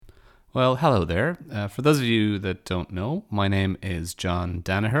Well, hello there. For those of you that don't know, my name is John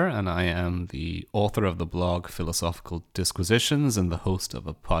Danaher, and I am the author of the blog Philosophical Disquisitions and the host of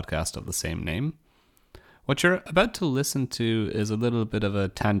a podcast of the same name. What you're about to listen to is a little bit of a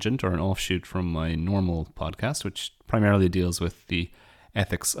tangent or an offshoot from my normal podcast, which primarily deals with the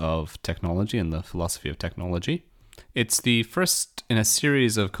ethics of technology and the philosophy of technology. It's the first in a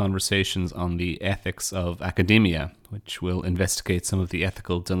series of conversations on the ethics of academia, which will investigate some of the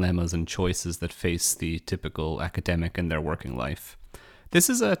ethical dilemmas and choices that face the typical academic in their working life. This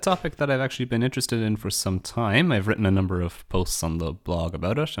is a topic that I've actually been interested in for some time. I've written a number of posts on the blog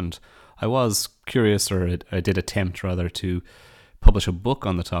about it, and I was curious, or I did attempt rather, to publish a book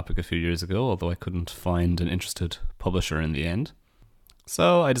on the topic a few years ago, although I couldn't find an interested publisher in the end.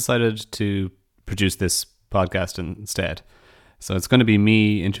 So I decided to produce this podcast instead. So it's going to be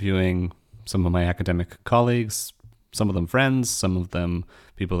me interviewing some of my academic colleagues, some of them friends, some of them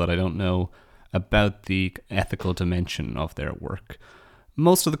people that I don't know, about the ethical dimension of their work.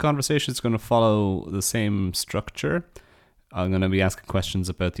 Most of the conversation is going to follow the same structure. I'm going to be asking questions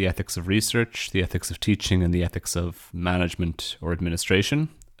about the ethics of research, the ethics of teaching, and the ethics of management or administration.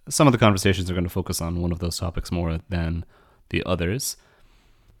 Some of the conversations are going to focus on one of those topics more than the others.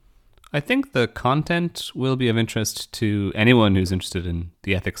 I think the content will be of interest to anyone who's interested in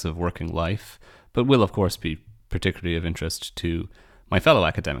the ethics of working life, but will of course be particularly of interest to my fellow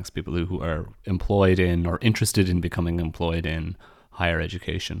academics, people who are employed in or interested in becoming employed in higher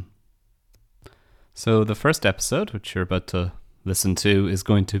education. So the first episode, which you're about to listen to, is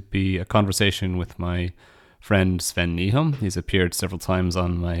going to be a conversation with my friend Sven Nyholm. He's appeared several times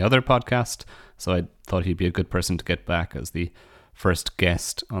on my other podcast, so I thought he'd be a good person to get back as the first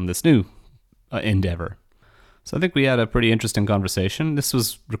guest on this new endeavor. So I think we had a pretty interesting conversation. This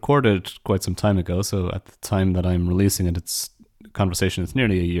was recorded quite some time ago, so at the time that I'm releasing it, it's conversation is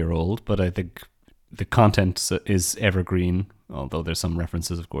nearly a year old, but I think the content is evergreen, although there's some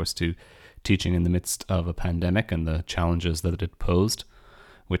references, of course, to teaching in the midst of a pandemic and the challenges that it posed,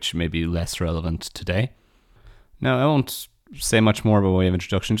 which may be less relevant today. Now, I won't say much more by way of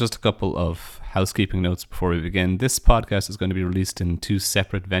introduction, just a couple of housekeeping notes before we begin. This podcast is going to be released in two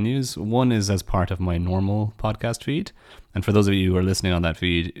separate venues. One is as part of my normal podcast feed, and for those of you who are listening on that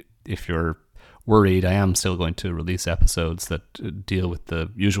feed, if you're worried, I am still going to release episodes that deal with the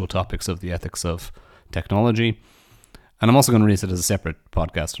usual topics of the ethics of technology, and I'm also going to release it as a separate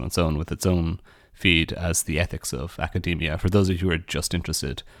podcast on its own with its own feed as the ethics of academia for those of you who are just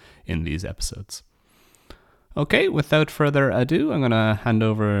interested in these episodes. Okay, without further ado, I'm going to hand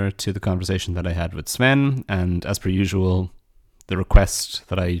over to the conversation that I had with Sven, and as per usual, the request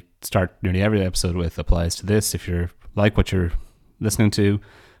that I start nearly every episode with applies to this. If you like what you're listening to,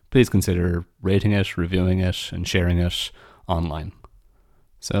 please consider rating it, reviewing it, and sharing it online.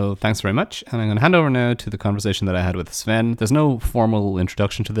 So thanks very much, and I'm going to hand over now to the conversation that I had with Sven. There's no formal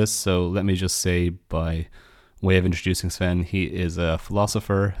introduction to this, so let me just say by way of introducing Sven, he is a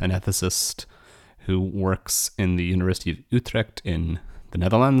philosopher, an ethicist, who works in the University of Utrecht in the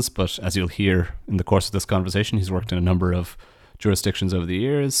Netherlands, but as you'll hear in the course of this conversation, he's worked in a number of jurisdictions over the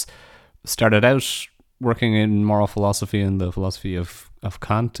years. Started out working in moral philosophy and the philosophy of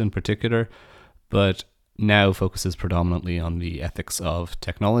Kant in particular, but now focuses predominantly on the ethics of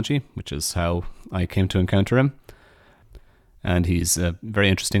technology, which is how I came to encounter him. And he's a very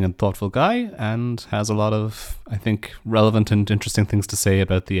interesting and thoughtful guy and has a lot of, I think, relevant and interesting things to say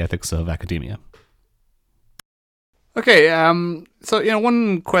about the ethics of academia. Okay, so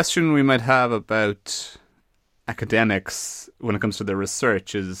one question we might have about academics when it comes to their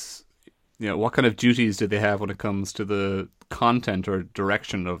research is, what kind of duties do they have when it comes to the content or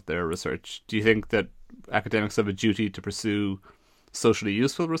direction of their research? Do you think that academics have a duty to pursue socially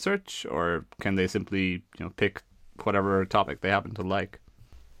useful research, or can they simply, pick whatever topic they happen to like?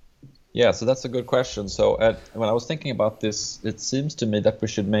 Yeah, so that's a good question. So when I was thinking about this, it seems to me that we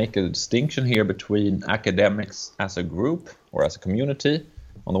should make a distinction here between academics as a group or as a community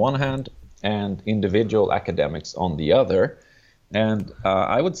on the one hand, and individual academics on the other. And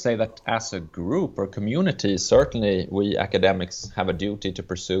I would say that as a group or community, certainly we academics have a duty to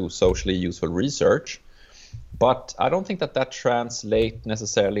pursue socially useful research. But I don't think that translates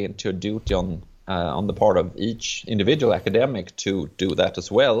necessarily into a duty on the part of each individual academic to do that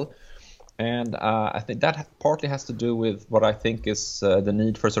as well. And I think that partly has to do with what I think is the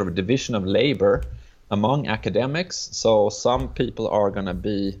need for sort of a division of labor among academics. So some people are going to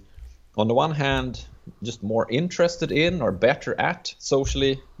be, on the one hand, just more interested in or better at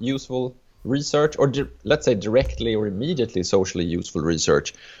socially useful research, or let's say directly or immediately socially useful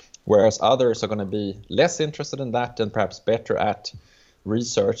research, whereas others are going to be less interested in that and perhaps better at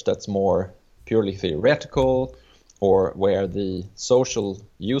research that's more purely theoretical, or where the social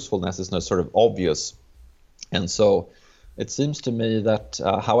usefulness is not sort of obvious. And so it seems to me that,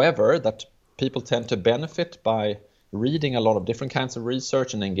 however, that people tend to benefit by reading a lot of different kinds of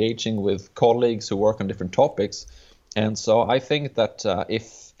research and engaging with colleagues who work on different topics. And so I think that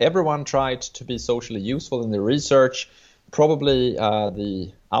if everyone tried to be socially useful in the research, probably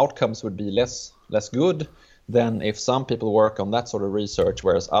the outcomes would be less good than if some people work on that sort of research,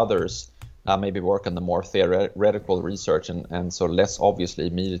 whereas others maybe work on the more theoretical research and so less obviously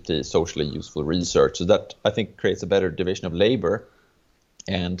immediately socially useful research. So that, I think, creates a better division of labor.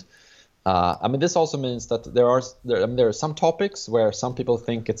 And I mean, this also means that there are some topics where some people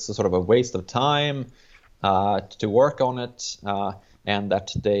think it's a sort of a waste of time to work on it, and that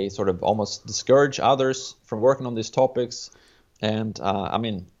they sort of almost discourage others from working on these topics. And I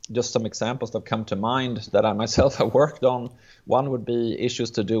mean, just some examples that come to mind that I myself have worked on. One would be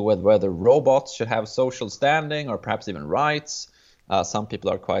issues to do with whether robots should have social standing or perhaps even rights. Some people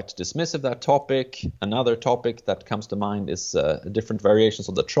are quite dismissive of that topic. Another topic that comes to mind is different variations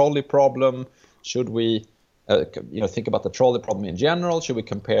of the trolley problem. Should we think about the trolley problem in general? Should we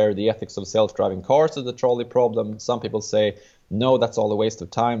compare the ethics of self-driving cars to the trolley problem? Some people say, no, that's all a waste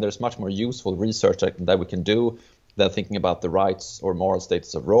of time. There's much more useful research that we can do than thinking about the rights or moral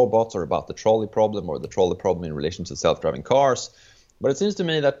status of robots, or about the trolley problem, or the trolley problem in relation to self-driving cars. But it seems to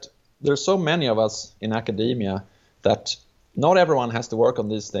me that there's so many of us in academia that not everyone has to work on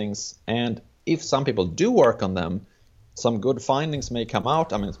these things. And if some people do work on them, some good findings may come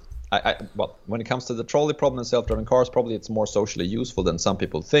out. I mean, well, when it comes to the trolley problem and self-driving cars, probably it's more socially useful than some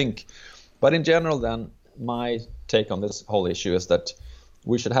people think. But in general, then, my take on this whole issue is that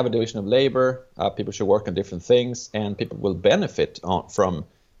we should have a division of labor. People should work on different things, and people will benefit from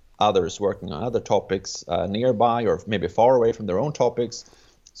others working on other topics nearby or maybe far away from their own topics,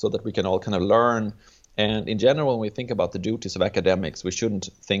 so that we can all kind of learn. And in general, when we think about the duties of academics, we shouldn't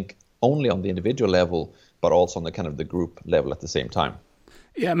think only on the individual level, but also on the kind of the group level at the same time.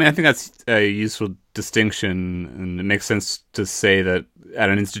 Yeah, I mean, I think that's a useful distinction, and it makes sense to say that at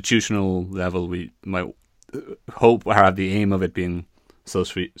an institutional level, we might hope or have the aim of it being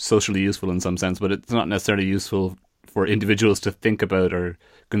socially useful in some sense, but it's not necessarily useful for individuals to think about or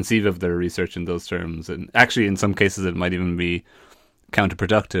conceive of their research in those terms. And actually, in some cases, it might even be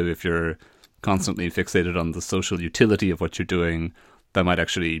counterproductive if you're constantly fixated on the social utility of what you're doing. That might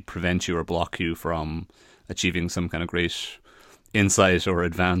actually prevent you or block you from achieving some kind of great insight or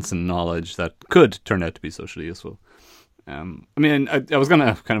advance in knowledge that could turn out to be socially useful. I mean, I was going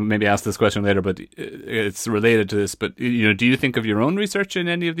to kind of maybe ask this question later, but it's related to this. But, do you think of your own research in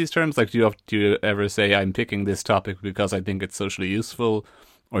any of these terms? Like, do you ever say, I'm picking this topic because I think it's socially useful?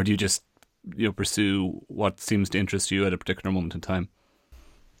 Or do you just, pursue what seems to interest you at a particular moment in time?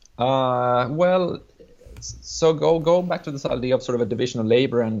 Well, so go back to this idea of sort of a division of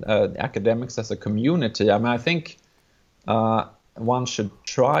labor and academics as a community. I mean, I think one should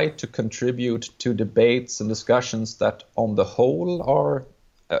try to contribute to debates and discussions that on the whole are,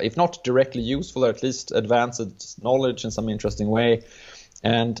 if not directly useful, or at least advance knowledge in some interesting way.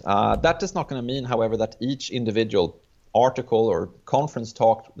 And that is not going to mean, however, that each individual article or conference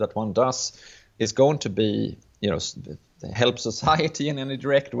talk that one does is going to be, help society in any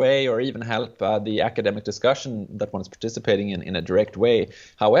direct way, or even help the academic discussion that one is participating in a direct way.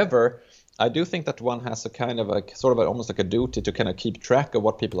 However, I do think that one has a kind of a sort of almost like a duty to kind of keep track of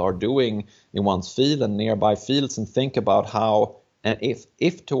what people are doing in one's field and nearby fields, and think about how and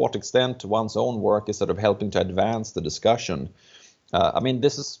if to what extent one's own work is sort of helping to advance the discussion. I mean,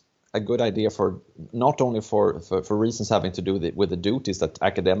 this is a good idea for not only for reasons having to do with the duties that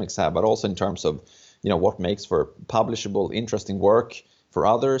academics have, but also in terms of what makes for publishable, interesting work for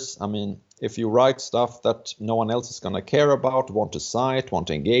others. I mean, if you write stuff that no one else is going to care about, want to cite, want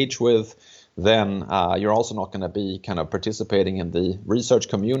to engage with, then you're also not going to be kind of participating in the research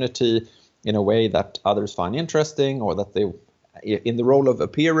community in a way that others find interesting, or that they, in the role of a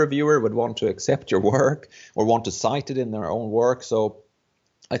peer reviewer, would want to accept your work or want to cite it in their own work. So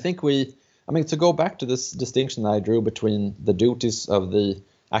I think to go back to this distinction that I drew between the duties of the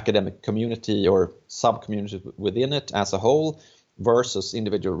academic community or sub-community within it as a whole versus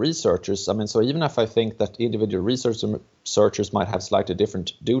individual researchers. I mean, so even if I think that individual researchers might have slightly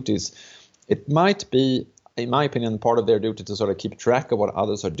different duties, it might be, in my opinion, part of their duty to sort of keep track of what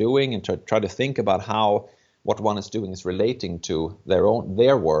others are doing and try to think about how what one is doing is relating to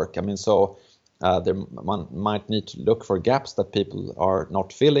their work. I mean, so one might need to look for gaps that people are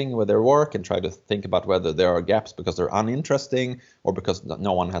not filling with their work, and try to think about whether there are gaps because they're uninteresting or because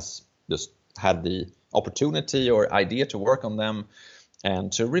no one has just had the opportunity or idea to work on them.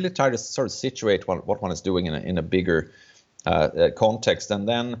 and to really try to sort of situate what one is doing in a bigger context. And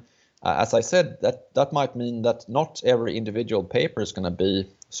then, as I said, that might mean that not every individual paper is going to be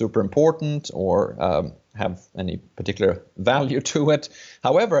super important or have any particular value to it.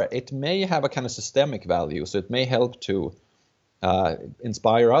 However, it may have a kind of systemic value, so it may help to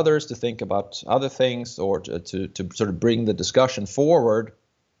inspire others to think about other things, or to sort of bring the discussion forward.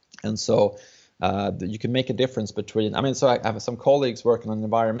 And so you can make a difference between, so I have some colleagues working on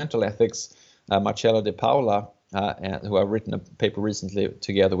environmental ethics, Marcello De Paula, who I've written a paper recently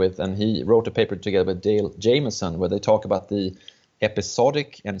together with, and he wrote a paper together with Dale Jameson, where they talk about the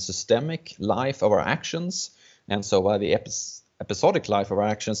episodic and systemic life of our actions. And so by the episodic life of our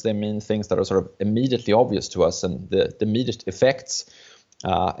actions, they mean things that are sort of immediately obvious to us and the immediate effects.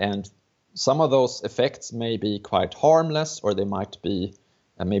 And some of those effects may be quite harmless, or they might be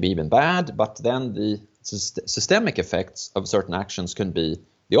maybe even bad, but then the systemic effects of certain actions can be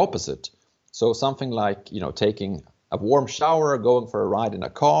the opposite. So something like, taking a warm shower, going for a ride in a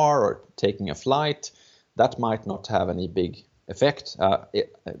car, or taking a flight, that might not have any big effect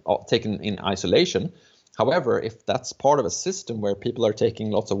taken in isolation. However, if that's part of a system where people are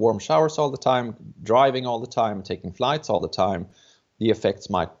taking lots of warm showers all the time, driving all the time, taking flights all the time, the effects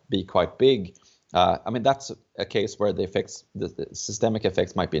might be quite big. That's a case where the systemic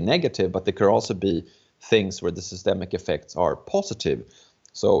effects might be negative, but there could also be things where the systemic effects are positive.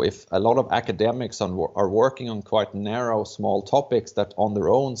 So if a lot of academics are working on quite narrow, small topics that on their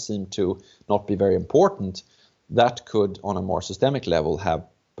own seem to not be very important, that could, on a more systemic level, have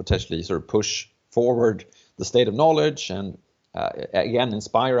potentially sort of push forward the state of knowledge and again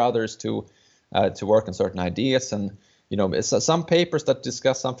inspire others to work on certain ideas. And some papers that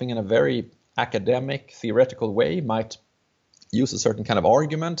discuss something in a very academic, theoretical way might use a certain kind of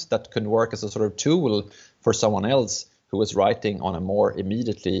argument that can work as a sort of tool for someone else who is writing on a more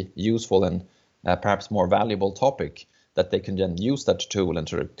immediately useful and perhaps more valuable topic, that they can then use that tool and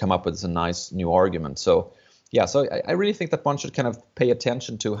sort of come up with a nice new argument. So I really think that one should kind of pay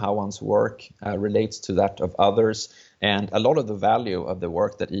attention to how one's work relates to that of others. And a lot of the value of the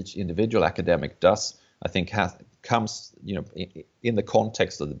work that each individual academic does, I think, comes in the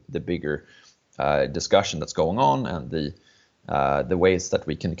context of the bigger discussion that's going on, and the ways that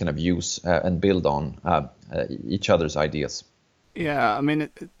we can kind of use and build on each other's ideas. Yeah,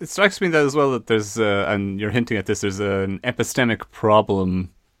 it strikes me that as well that there's, and you're hinting at this, there's an epistemic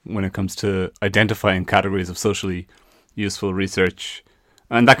problem when it comes to identifying categories of socially useful research.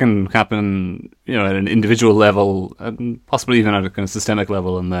 And that can happen, at an individual level, and possibly even at a kind of systemic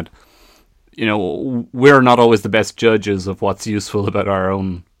level, in that, we're not always the best judges of what's useful about our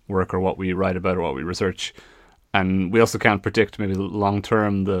own work, or what we write about, or what we research. And we also can't predict maybe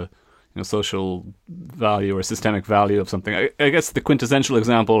long-term the social value or systemic value of something. I guess the quintessential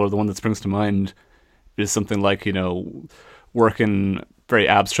example, or the one that springs to mind, is something like, work in very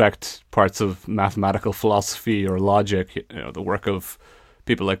abstract parts of mathematical philosophy or logic, the work of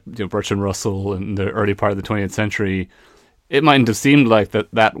people like Bertrand Russell in the early part of the 20th century. It mightn't have seemed like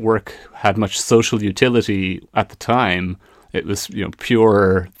that work had much social utility at the time. It was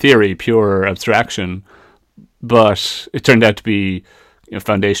pure theory, pure abstraction, but it turned out to be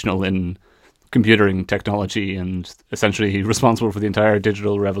foundational in computing technology and essentially responsible for the entire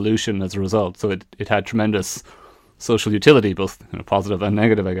digital revolution as a result. So it had tremendous social utility, both positive and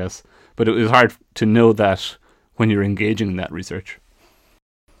negative, I guess. But it was hard to know that when you're engaging in that research.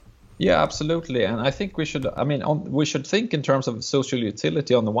 Yeah, absolutely. And I think we should think in terms of social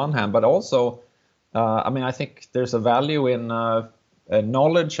utility on the one hand, but also, I think there's a value in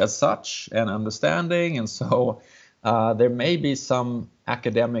knowledge as such and understanding. And so there may be some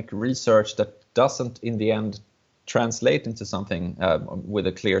academic research that doesn't in the end translate into something with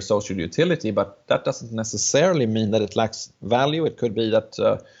a clear social utility, but that doesn't necessarily mean that it lacks value. It could be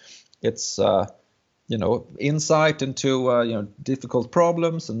that it's insight into difficult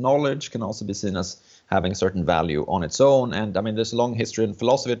problems, and knowledge can also be seen as having a certain value on its own. And there's a long history in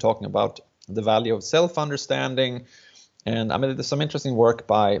philosophy talking about the value of self-understanding. And there's some interesting work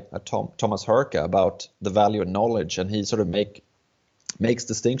by Thomas Herka about the value of knowledge, and he sort of makes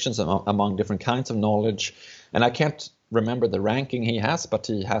distinctions among different kinds of knowledge. And I can't remember the ranking he has, but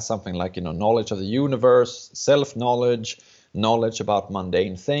he has something like knowledge of the universe, self-knowledge, knowledge about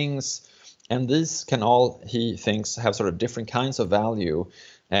mundane things, and these can all, he thinks, have sort of different kinds of value.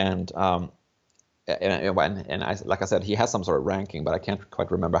 And like I said, he has some sort of ranking, but I can't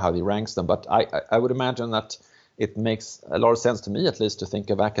quite remember how he ranks them. But I would imagine that it makes a lot of sense to me, at least, to think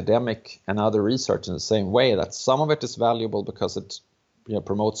of academic and other research in the same way, that some of it is valuable because it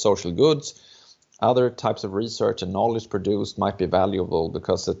promotes social goods. other types of research and knowledge produced might be valuable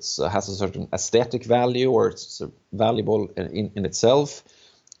because it has a certain aesthetic value, or it's valuable in itself.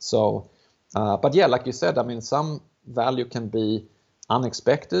 So, but yeah, like you said, I mean, some value can be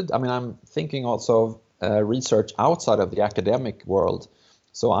unexpected. I mean, I'm thinking also of research outside of the academic world.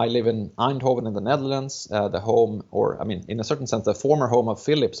 So I live in Eindhoven in the Netherlands, the home, or I mean, in a certain sense, the former home of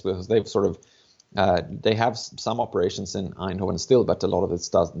Philips, because they've sort of they have some operations in Eindhoven still, but a lot of it's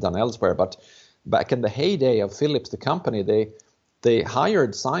done elsewhere. But back in the heyday of Philips, the company, they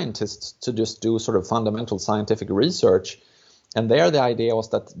hired scientists to just do sort of fundamental scientific research. And there the idea was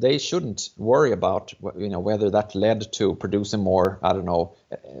that they shouldn't worry about, you know, whether that led to producing more, I don't know,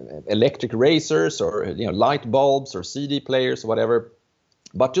 electric razors or, you know, light bulbs or CD players or whatever.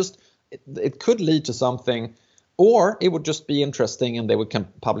 But just it could lead to something, or it would just be interesting and they would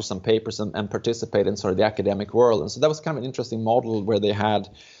publish some papers and participate in sort of the academic world. And so that was kind of an interesting model where they had,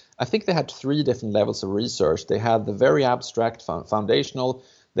 I think they had 3 different levels of research. They had the very abstract foundational.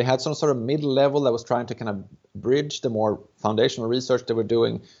 They had some sort of middle level that was trying to kind of bridge the more foundational research they were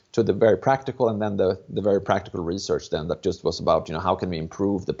doing to the very practical, and then the very practical research then that just was about, you know, how can we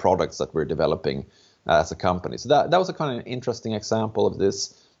improve the products that we're developing as a company. So that was a kind of interesting example of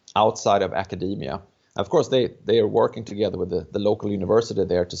this outside of academia. Of course, they are working together with the local university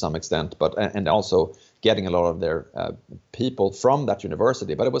there to some extent, but and also getting a lot of their people from that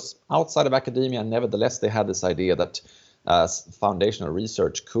university. But it was outside of academia, and nevertheless, they had this idea that foundational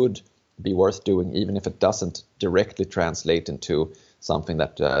research could be worth doing, even if it doesn't directly translate into something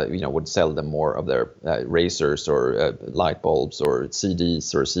that you know, would sell them more of their razors or light bulbs or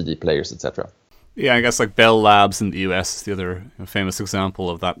CDs or CD players, etc. Yeah, I guess like Bell Labs in the US is the other famous example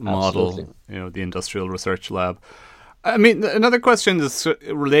of that model. Absolutely. You know, the Industrial Research Lab. I mean, another question is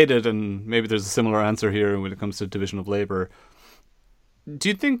related, and maybe there's a similar answer here when it comes to division of labor. Do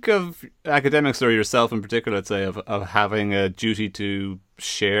you think of academics, or yourself in particular, let's say, of having a duty to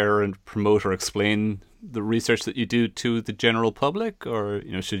share and promote or explain the research that you do to the general public? Or,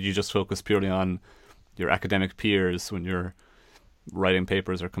 you know, should you just focus purely on your academic peers when you're writing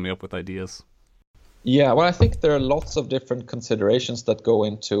papers or coming up with ideas? Yeah, well, I think there are lots of different considerations that go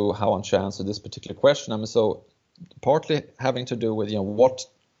into how one should answer this particular question. I mean, so partly having to do with, you know, what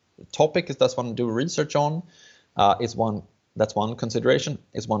topic does one do research on that's one consideration.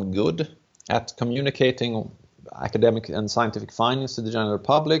 Is one good at communicating academic and scientific findings to the general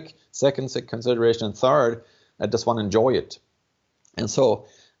public? Second consideration, and third, does one enjoy it? And so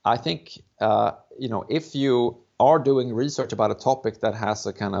I think, you know, if you are doing research about a topic that has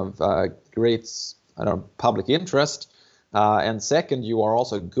a kind of great public interest, and second, you are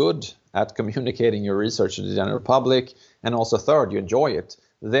also good at communicating your research to the general public, and also third, you enjoy it,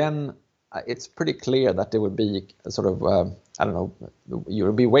 then it's pretty clear that there would be a sort of, you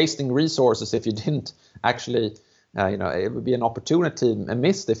would be wasting resources if you didn't actually, you know, it would be an opportunity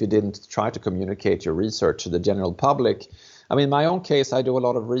missed if you didn't try to communicate your research to the general public. I mean, in my own case, I do a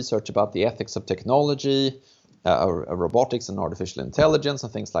lot of research about the ethics of technology, robotics and artificial intelligence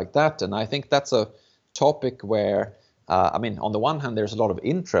and things like that. And I think that's a topic where, I mean, on the one hand, there's a lot of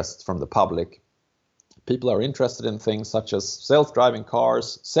interest from the public. People are interested in things such as self-driving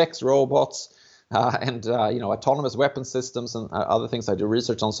cars, sex robots, and you know, autonomous weapon systems and other things I do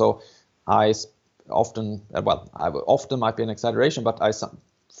research on. So I often might be an exaggeration, but I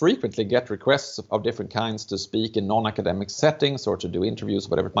frequently get requests of different kinds to speak in non-academic settings or to do interviews,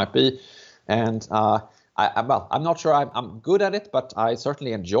 whatever it might be. And I'm not sure I'm good at it, but I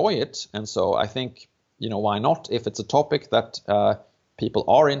certainly enjoy it. And so I think, you know, why not? If it's a topic that people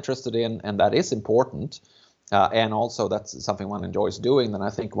are interested in and that is important, and also that's something one enjoys doing, then I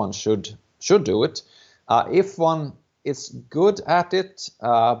think one should do it. If one is good at it,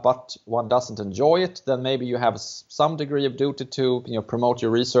 but one doesn't enjoy it, then maybe you have some degree of duty to, you know, promote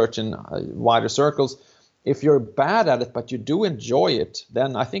your research in wider circles. If you're bad at it, but you do enjoy it,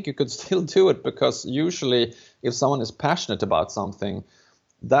 then I think you could still do it, because usually if someone is passionate about something,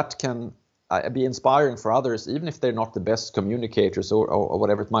 that can be inspiring for others, even if they're not the best communicators or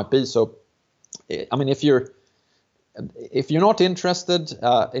whatever it might be. So, I mean, if you're not interested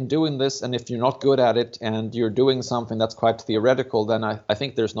in doing this, and if you're not good at it, and you're doing something that's quite theoretical, then I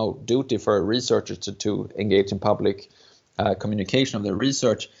think there's no duty for a researcher to engage in public communication of their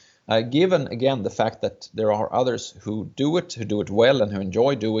research. Given, again, the fact that there are others who do it well, and who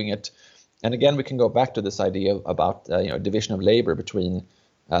enjoy doing it. And again, we can go back to this idea about you know, division of labor between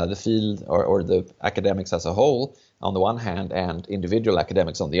the field or the academics as a whole on the one hand, and individual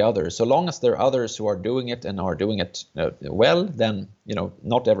academics on the other. So long as there are others who are doing it and are doing it well, then, you know,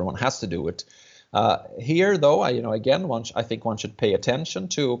 not everyone has to do it. Here, though, I think one should pay attention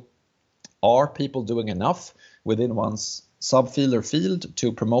to are people doing enough within one's subfield or field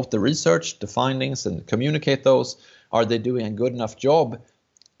to promote the research, the findings, and communicate those? Are they doing a good enough job?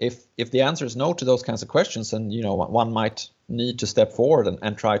 If the answer is no to those kinds of questions, then one might need to step forward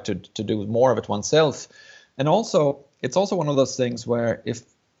and try to do more of it oneself. And also, it's also one of those things where if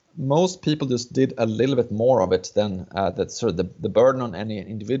most people just did a little bit more of it, then that sort of the burden on any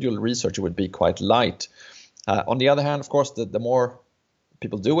individual researcher would be quite light. On the other hand, of course, the more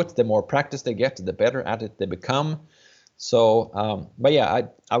people do it, the more practice they get, the better at it they become. So, but yeah,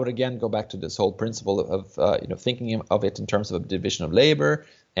 I would again go back to this whole principle of thinking of it in terms of a division of labor,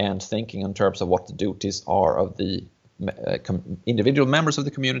 and thinking in terms of what the duties are of the individual members of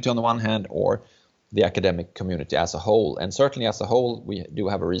the community on the one hand, or the academic community as a whole. And certainly as a whole, we do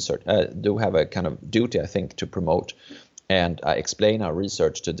have a kind of duty, I think, to promote and explain our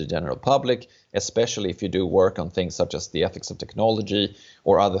research to the general public, especially if you do work on things such as the ethics of technology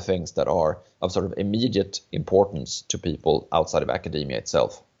or other things that are of sort of immediate importance to people outside of academia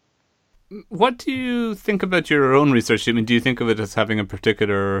itself. What do you think about your own research? I mean, do you think of it as having a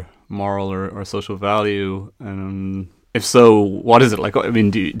particular moral or social value? And if so, what is it? Like, I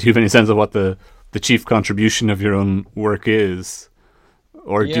mean, do you have any sense of what the chief contribution of your own work is?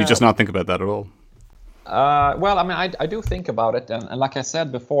 Or do you just not think about that at all? Well, I mean, I do think about it. And like I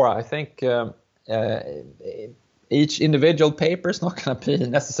said before, I think each individual paper is not going to be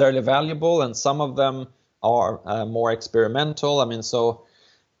necessarily valuable. And some of them are more experimental. So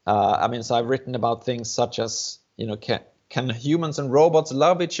I've written about things such as, can humans and robots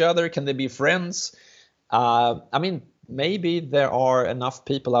love each other? Can they be friends? Maybe there are enough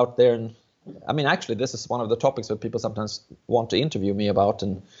people out there. And actually, this is one of the topics that people sometimes want to interview me about.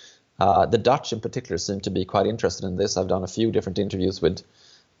 And the Dutch in particular seem to be quite interested in this. I've done a few different interviews with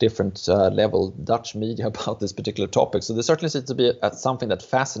different level Dutch media about this particular topic. So there certainly seems to be something that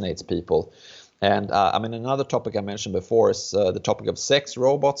fascinates people. And another topic I mentioned before is the topic of sex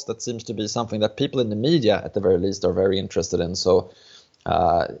robots. That seems to be something that people in the media, at the very least, are very interested in. So,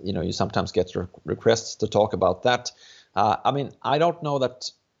 you sometimes get requests to talk about that. I don't know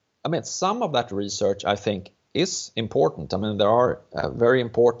that. Some of that research, I think, is important. There are very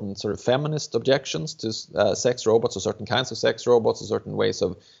important sort of feminist objections to sex robots, or certain kinds of sex robots, or certain ways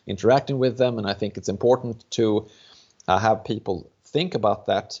of interacting with them. And I think it's important to have people think about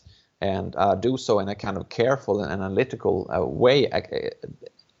that and do so in a kind of careful and analytical way,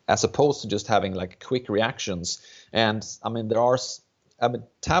 as opposed to just having like quick reactions. And there are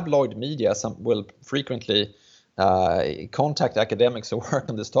tabloid media will frequently contact academics who work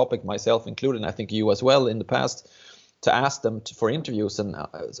on this topic, myself included, and I think you as well in the past, to ask them for interviews. And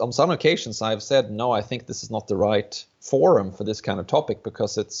on some occasions I've said, no, I think this is not the right forum for this kind of topic,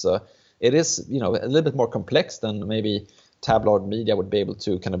 because it is a little bit more complex than maybe tabloid media would be able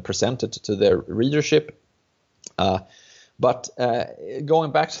to kind of present it to their readership. But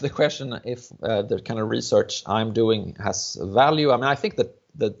going back to the question, if the kind of research I'm doing has value, I think that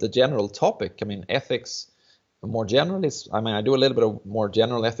the general topic, ethics more generally, I do a little bit of more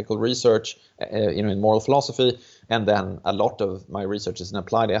general ethical research, in moral philosophy, and then a lot of my research is in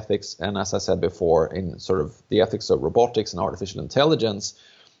applied ethics, and as I said before, in sort of the ethics of robotics and artificial intelligence.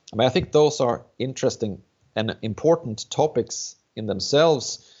 I think those are interesting and important topics in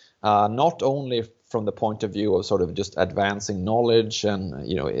themselves, not only from the point of view of sort of just advancing knowledge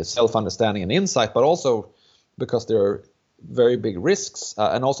and self-understanding and insight, but also because there are very big risks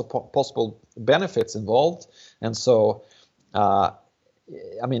and also possible benefits involved. And so,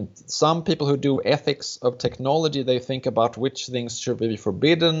 some people who do ethics of technology, they think about which things should be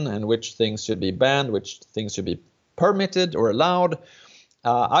forbidden and which things should be banned, which things should be permitted or allowed.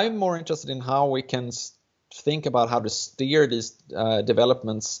 I'm more interested in how we can think about how to steer these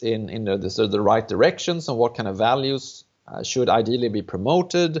developments in the right directions, and what kind of values should ideally be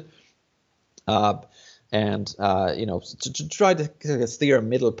promoted. To try to steer a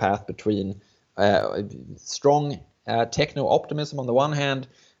middle path between strong techno-optimism on the one hand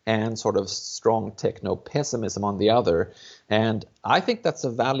and sort of strong techno-pessimism on the other. And I think that's a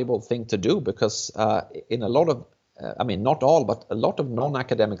valuable thing to do, because in a lot of, not all, but a lot of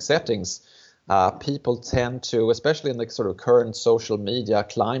non-academic settings, people tend to, especially in the sort of current social media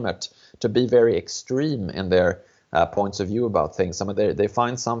climate, to be very extreme in their points of view about things. They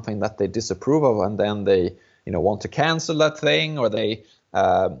find something that they disapprove of, and then they want to cancel that thing, or they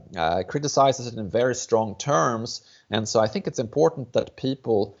criticize it in very strong terms. And so I think it's important that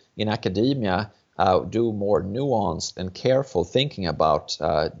people in academia do more nuanced and careful thinking about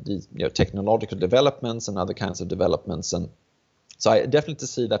these technological developments and other kinds of developments. And so I definitely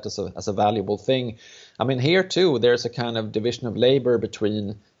see that as a valuable thing. Here too, there's a kind of division of labor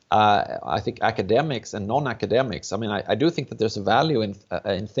between I think academics and non-academics. I mean, I do think that there's a value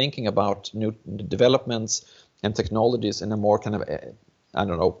in thinking about new developments and technologies in a more kind of I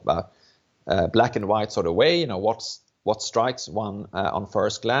don't know black and white sort of way. You know, what strikes one on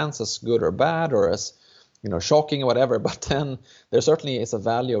first glance as good or bad, or as shocking or whatever. But then there certainly is a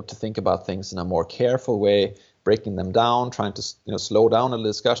value to think about things in a more careful way, breaking them down, trying to slow down a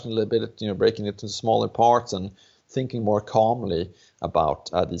discussion a little bit, breaking it into smaller parts and thinking more calmly about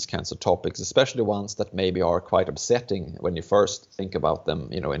these kinds of topics, especially ones that maybe are quite upsetting when you first think about them,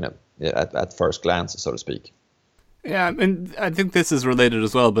 at first glance, so to speak. Yeah, and I think this is related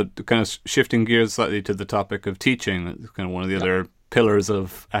as well, but kind of shifting gears slightly to the topic of teaching, kind of one of the other pillars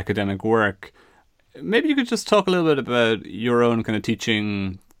of academic work. Maybe you could just talk a little bit about your own kind of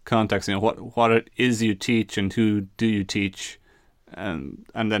teaching context, what it is you teach and who do you teach, and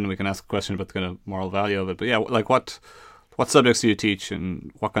then we can ask a question about the kind of moral value of it. But yeah, like what subjects do you teach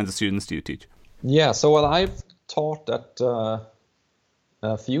and what kinds of students do you teach? Yeah, so I've taught at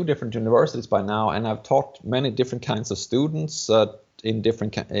a few different universities by now, and I've taught many different kinds of students in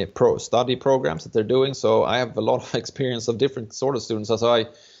different study programs that they're doing. So I have a lot of experience of different sort of students. So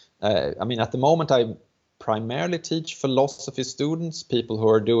I mean, at the moment, I primarily teach philosophy students, people who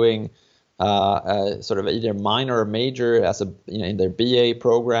are doing sort of either minor or major as in their BA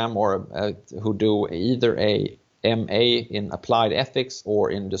program, or who do either a MA in applied ethics or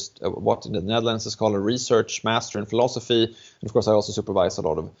in just what in the Netherlands is called a research master in philosophy. And of course, I also supervise a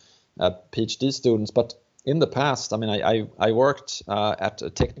lot of PhD students. But in the past, I mean, I worked at a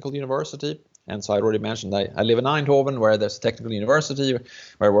technical university. And so I already mentioned I live in Eindhoven, where there's a technical university,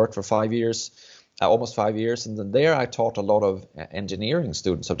 where I worked for 5 years, almost 5 years. And then there I taught a lot of engineering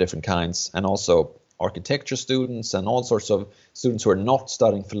students of different kinds, and also architecture students and all sorts of students who are not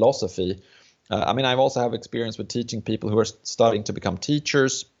studying philosophy. I mean, I've also have experience with teaching people who are studying to become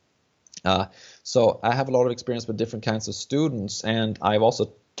teachers. So I have a lot of experience with different kinds of students, and I've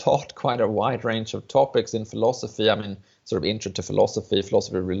also taught quite a wide range of topics in philosophy. I mean, sort of intro to philosophy,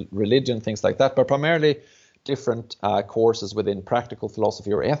 religion, things like that, but primarily different courses within practical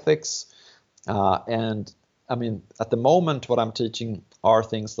philosophy or ethics. And I mean, at the moment, what I'm teaching are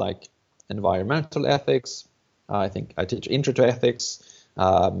things like environmental ethics. I think I teach intro to ethics,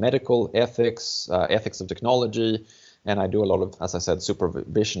 medical ethics, ethics of technology, and I do a lot of, as I said,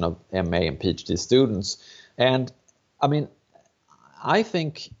 supervision of MA and PhD students. And I mean, I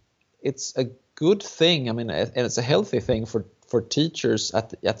think it's a good thing. I mean, and it's a healthy thing for teachers at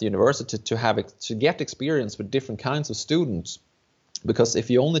the university to get experience with different kinds of students, because if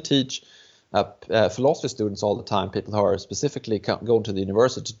you only teach philosophy students all the time, people who are specifically going to the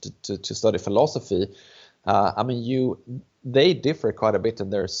university to study philosophy, I mean, they differ quite a bit in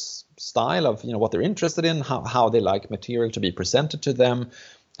their style of what they're interested in, how they like material to be presented to them,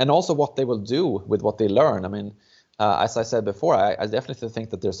 and also what they will do with what they learn. I mean, as I said before, I definitely think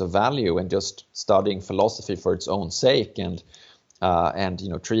that there's a value in just studying philosophy for its own sake, and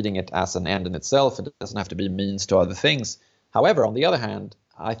treating it as an end in itself. It doesn't have to be means to other things. However, on the other hand,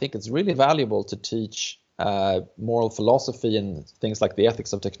 I think it's really valuable to teach moral philosophy and things like the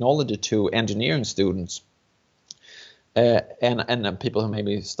ethics of technology to engineering students. And people who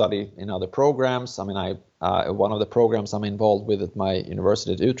maybe study in other programs. I mean, one of the programs I'm involved with at my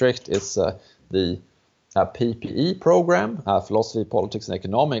university at Utrecht is the PPE program, Philosophy, Politics, and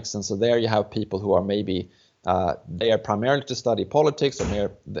Economics. And so there you have people who are maybe they are primarily to study politics,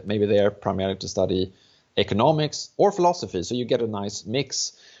 or maybe they are primarily to study economics or philosophy. So you get a nice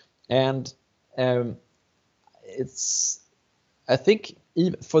mix, and I think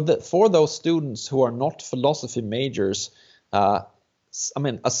for those students who are not philosophy majors, I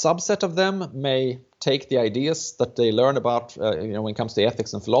mean, a subset of them may take the ideas that they learn about, when it comes to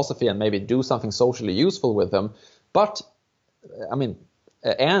ethics and philosophy, and maybe do something socially useful with them. But I mean,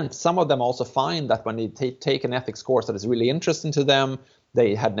 and some of them also find that when they take an ethics course that is really interesting to them,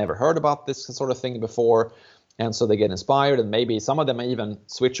 they had never heard about this sort of thing before. And so they get inspired, and maybe some of them even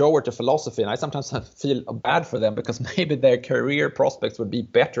switch over to philosophy. And I sometimes feel bad for them, because maybe their career prospects would be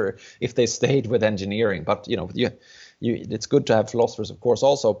better if they stayed with engineering. But it's good to have philosophers, of course,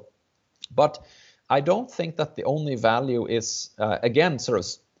 also. But I don't think that the only value is, again, sort of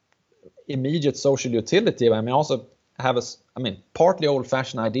immediate social utility. I mean, also have partly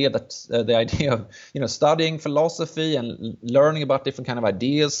old-fashioned idea that the idea of studying philosophy and learning about different kind of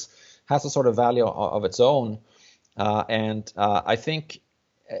ideas has a sort of value of its own. And I think,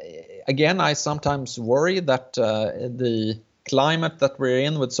 again, I sometimes worry that the climate that we're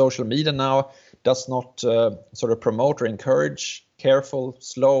in with social media now does not sort of promote or encourage careful,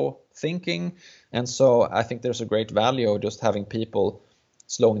 slow thinking. And so I think there's a great value of just having people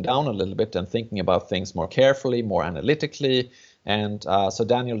slowing down a little bit and thinking about things more carefully, more analytically. And so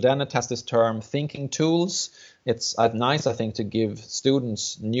Daniel Dennett has this term, thinking tools. It's nice, I think, to give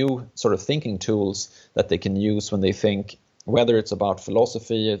students new sort of thinking tools that they can use when they think, whether it's about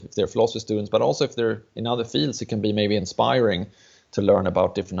philosophy, if they're philosophy students, but also if they're in other fields, it can be maybe inspiring to learn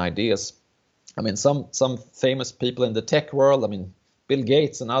about different ideas. I mean, some famous people in the tech world, I mean, Bill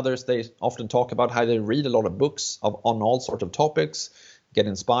Gates and others, they often talk about how they read a lot of books on all sorts of topics, get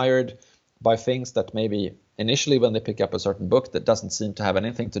inspired by things that maybe initially when they pick up a certain book that doesn't seem to have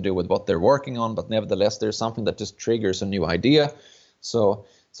anything to do with what they're working on, but nevertheless there's something that just triggers a new idea. So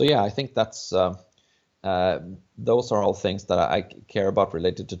yeah, I think that's those are all things that I care about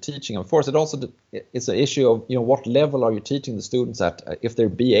related to teaching. Of course, it's an issue of, you know, what level are you teaching the students at? If they're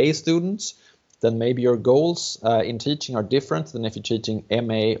BA students, then maybe your goals in teaching are different than if you're teaching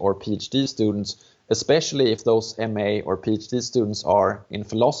MA or PhD students, especially if those MA or PhD students are in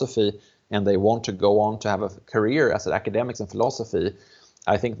philosophy and they want to go on to have a career as an academics in philosophy.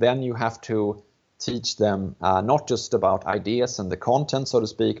 I think then you have to teach them not just about ideas and the content, so to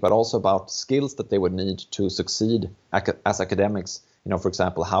speak, but also about skills that they would need to succeed as academics. You know, for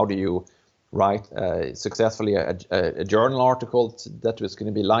example, how do you write successfully a journal article that is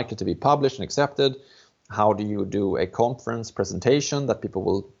going to be likely to be published and accepted? How do you do a conference presentation that people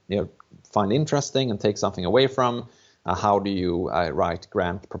will, you know, find interesting and take something away from? How do you write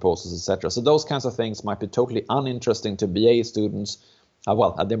grant proposals, etc.? So those kinds of things might be totally uninteresting to BA students.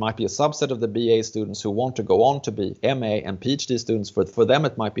 There might be a subset of the BA students who want to go on to be MA and PhD students. For them,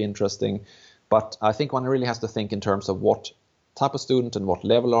 it might be interesting. But I think one really has to think in terms of what type of student and what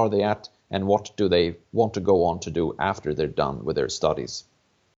level are they at, and what do they want to go on to do after they're done with their studies.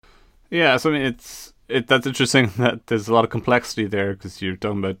 Yeah, so I mean, that's interesting that there's a lot of complexity there, because you're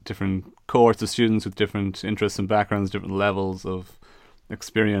talking about different cohorts of students with different interests and backgrounds, different levels of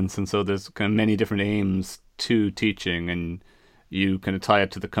experience, and so there's kind of many different aims to teaching, and you kind of tie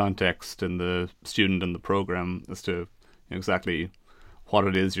it to the context and the student and the program as to, you know, exactly what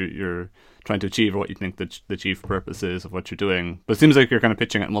it is you're trying to achieve, or what you think the chief purpose is of what you're doing. But it seems like you're kind of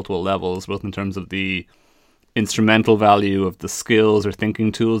pitching at multiple levels, both in terms of the instrumental value of the skills or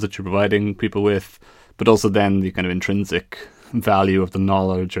thinking tools that you're providing people with, but also then the kind of intrinsic value of the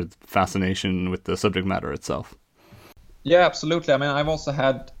knowledge or the fascination with the subject matter itself. Yeah, absolutely. I mean, I've also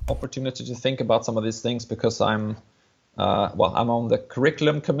had opportunity to think about some of these things because I'm on the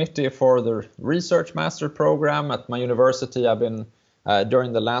curriculum committee for the research master program at my university. I've been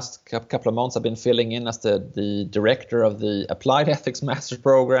during the last couple of months, I've been filling in as the director of the applied ethics master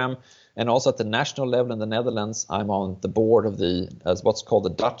program, and also at the national level in the Netherlands, I'm on the board of as what's called the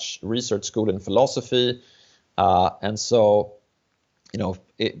Dutch Research School in Philosophy, and so, you know,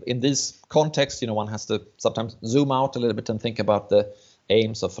 in this context, you know, one has to sometimes zoom out a little bit and think about the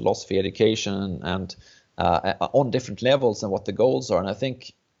aims of philosophy education and on different levels and what the goals are. And I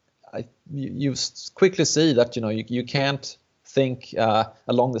think you quickly see that, you know, you can't think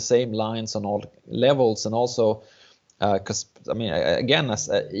along the same lines on all levels, and also because I mean, again,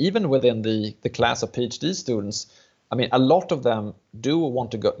 even within the class of PhD students, I mean, a lot of them do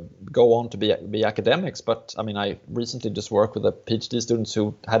want to go on to be academics. But I mean, I recently just worked with a PhD student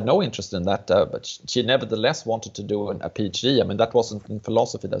who had no interest in that, but she nevertheless wanted to do a PhD. I mean, that wasn't in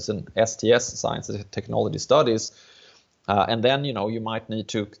philosophy; that's in STS, Science and Technology Studies. And then, you know, you might need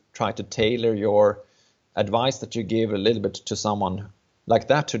to try to tailor your advice that you give a little bit to someone like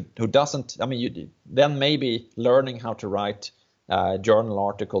that who doesn't. I mean, then maybe learning how to write journal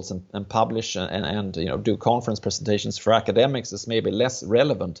articles and publish and you know, do conference presentations for academics is maybe less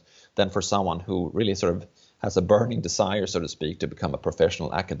relevant than for someone who really sort of has a burning desire, so to speak, to become a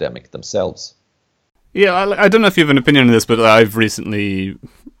professional academic themselves. Yeah, I don't know if you have an opinion on this, but I've recently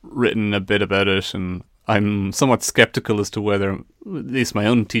written a bit about it, and I'm somewhat skeptical as to whether at least my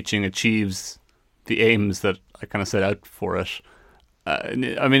own teaching achieves the aims that I kind of set out for it. I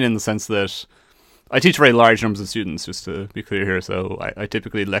mean, in the sense that I teach very large numbers of students, just to be clear here. So I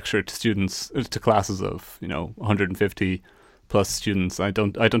typically lecture to classes of, you know, 150 plus students. I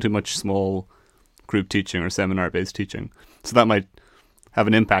don't do much small group teaching or seminar based teaching. So that might have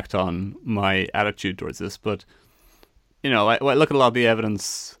an impact on my attitude towards this. But, you know, I look at a lot of the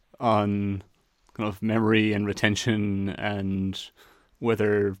evidence on kind of memory and retention and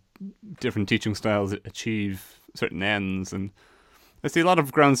whether different teaching styles achieve certain ends, and I see a lot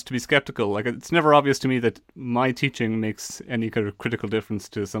of grounds to be skeptical. Like, it's never obvious to me that my teaching makes any kind of critical difference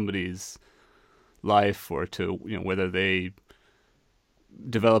to somebody's life, or to, you know, whether they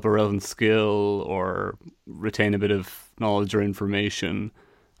develop a relevant skill or retain a bit of knowledge or information.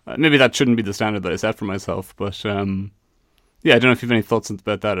 Maybe that shouldn't be the standard that I set for myself, but Yeah, I don't know if you have any thoughts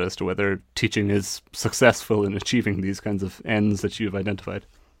about that as to whether teaching is successful in achieving these kinds of ends that you've identified.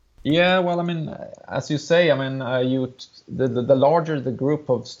 Yeah, well, I mean, as you say, I mean, the larger the group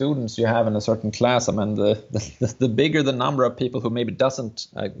of students you have in a certain class, I mean, the bigger the number of people who maybe doesn't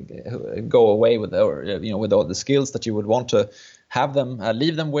go away with, or with all the skills that you would want to have them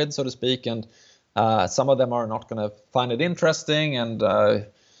leave them with, so to speak, and some of them are not going to find it interesting, and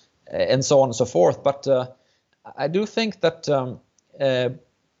so on and so forth. But I do think that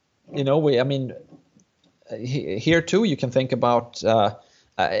I mean, here too, you can think about.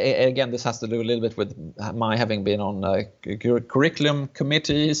 Again, this has to do a little bit with my having been on curriculum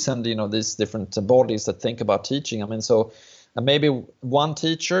committees and these different bodies that think about teaching. I mean, so maybe one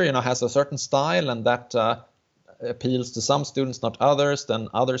teacher has a certain style and that appeals to some students, not others. Then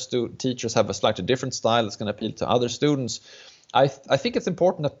other teachers have a slightly different style that's going to appeal to other students. I think it's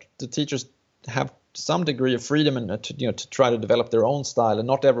important that the teachers have some degree of freedom and to try to develop their own style, and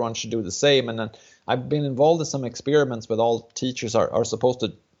not everyone should do the same. And then I've been involved in some experiments with all teachers are supposed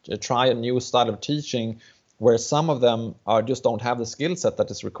to try a new style of teaching, where some of them just don't have the skill set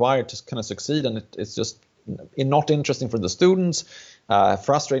that is required to kind of succeed, and it's just not interesting for the students,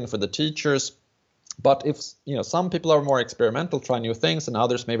 frustrating for the teachers. But if some people are more experimental, try new things, and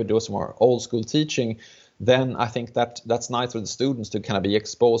others maybe do some more old school teaching, then I think that's nice for the students to kind of be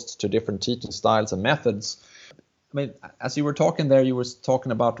exposed to different teaching styles and methods. I mean, as you were talking there, you were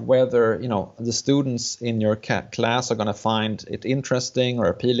talking about whether the students in your class are going to find it interesting or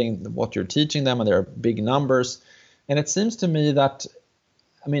appealing what you're teaching them, and there are big numbers. And it seems to me that,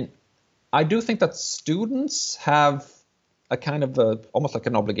 I mean, I do think that students have a kind of almost like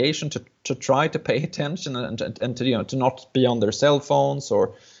an obligation to try to pay attention and to not be on their cell phones,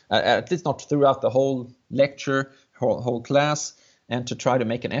 or at least not throughout the whole lecture, whole class, and to try to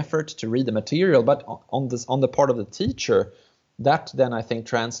make an effort to read the material. But on the part of the teacher, that then I think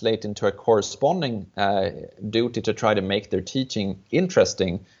translates into a corresponding duty to try to make their teaching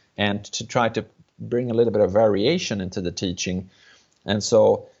interesting and to try to bring a little bit of variation into the teaching. And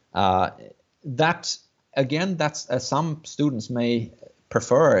so that, again, that's some students may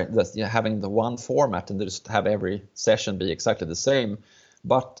prefer that having the one format and just have every session be exactly the same.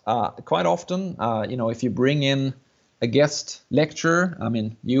 But quite often, if you bring in a guest lecturer, I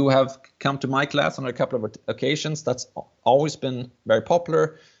mean, you have come to my class on a couple of occasions. That's always been very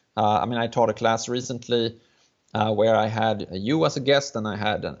popular. I mean, I taught a class recently where I had you as a guest, and I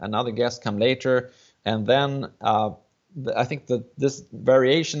had another guest come later. And then I think that this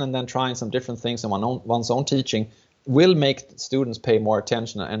variation and then trying some different things in one's own teaching will make students pay more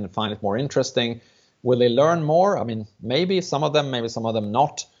attention and find it more interesting. Will they learn more? I mean, maybe some of them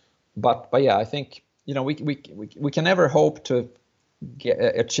not. But yeah, I think we can never hope to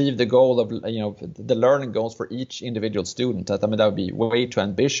achieve the goal of the learning goals for each individual student. I mean, that would be way too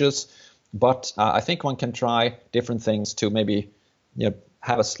ambitious. But I think one can try different things to maybe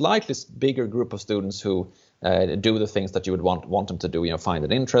have a slightly bigger group of students who do the things that you would want them to do. Find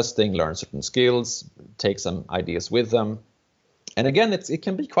it interesting, learn certain skills, take some ideas with them. And again, it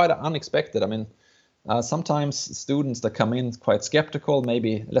can be quite unexpected. I mean, sometimes students that come in quite skeptical,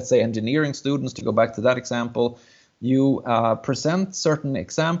 maybe let's say engineering students, to go back to that example, you present certain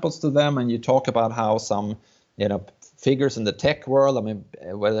examples to them and you talk about how some figures in the tech world, I mean,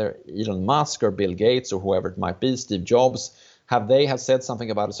 whether Elon Musk or Bill Gates or whoever it might be, Steve Jobs, have said something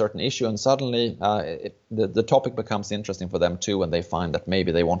about a certain issue, and suddenly the topic becomes interesting for them too, and they find that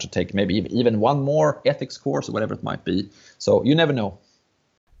maybe they want to take maybe even one more ethics course or whatever it might be. So you never know.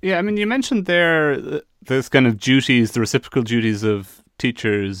 Yeah, I mean, you mentioned there this kind of duties, the reciprocal duties of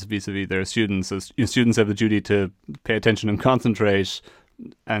teachers vis-a-vis their students. As students have the duty to pay attention and concentrate,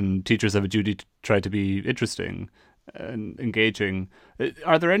 and teachers have a duty to try to be interesting and engaging.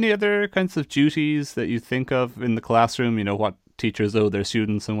 Are there any other kinds of duties that you think of in the classroom? What teachers owe their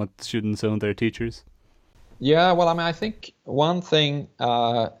students and what students owe their teachers? Yeah, well, I mean, I think one thing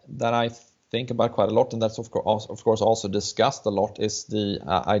that I think about quite a lot, and that's of course also discussed a lot, is the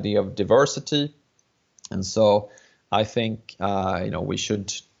idea of diversity. And so I think we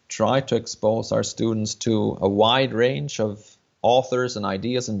should try to expose our students to a wide range of authors and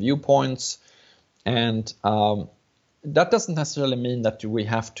ideas and viewpoints. And that doesn't necessarily mean that we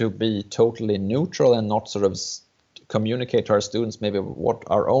have to be totally neutral and not sort of communicate to our students maybe what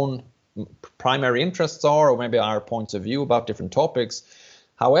our own primary interests are, or maybe our points of view about different topics.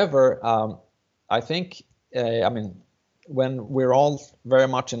 However, I think, I mean, when we're all very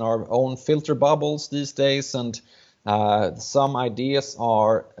much in our own filter bubbles these days, and some ideas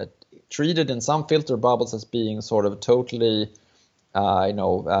are treated in some filter bubbles as being sort of totally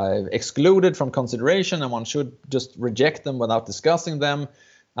excluded from consideration, and one should just reject them without discussing them.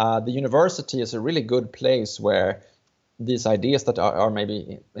 The university is a really good place where these ideas that are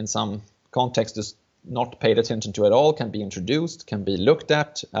maybe in some context just not paid attention to at all can be introduced, can be looked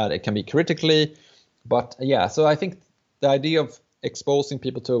at, it can be critically. But yeah, so I think the idea of exposing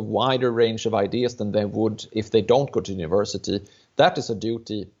people to a wider range of ideas than they would if they don't go to university, that is a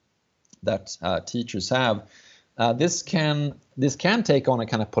duty that teachers have. This can take on a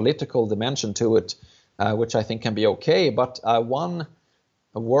kind of political dimension to it, which I think can be okay. But one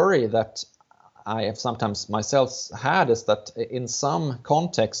worry that I have sometimes myself had is that in some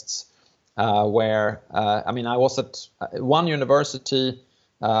contexts where, I was at one university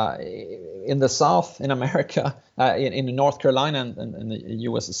in the South in America, in North Carolina and in the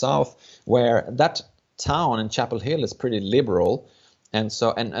US South, where that town in Chapel Hill is pretty liberal. And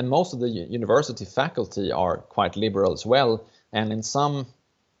so, and most of the university faculty are quite liberal as well. And in some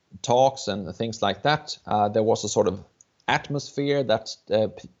talks and things like that, there was a sort of atmosphere that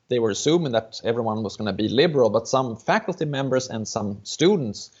they were assuming that everyone was going to be liberal, but some faculty members and some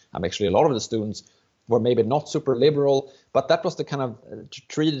students, actually a lot of the students, were maybe not super liberal, but that was the kind of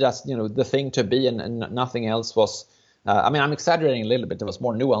treated as the thing to be, and nothing else was. I'm exaggerating a little bit. There was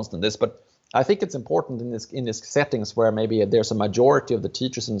more nuance than this, but I think it's important in this settings where maybe there's a majority of the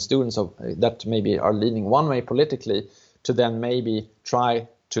teachers and students that maybe are leaning one way politically, to then maybe try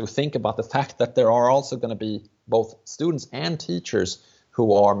to think about the fact that there are also going to be both students and teachers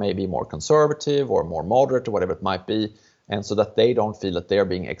who are maybe more conservative or more moderate or whatever it might be, and so that they don't feel that they're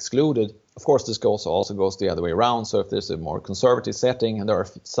being excluded. Of course, this also goes the other way around. So if there's a more conservative setting and there are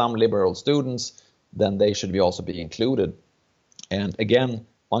some liberal students, then they should also be included. And again,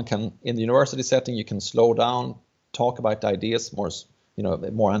 one can, in the university setting, you can slow down, talk about ideas more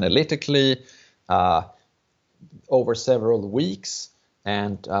analytically over several weeks.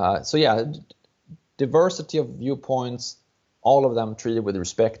 And diversity of viewpoints, all of them treated with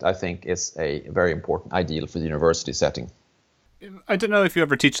respect, I think is a very important ideal for the university setting. I don't know if you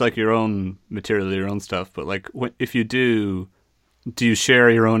ever teach your own material, your own stuff, but if you do you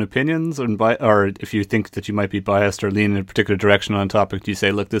share your own opinions, or if you think that you might be biased or lean in a particular direction on a topic, do you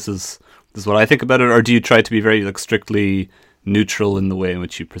say, look, this is what I think about it, or do you try to be very strictly neutral in the way in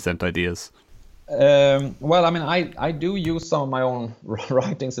which you present ideas? I do use some of my own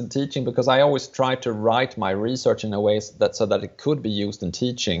writings in teaching, because I always try to write my research in a way so that it could be used in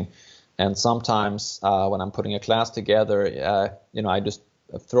teaching. And sometimes when I'm putting a class together, I just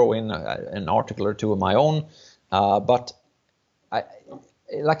throw in an article or two of my own. But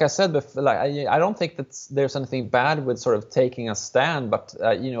like I said before, I don't think that there's anything bad with sort of taking a stand. But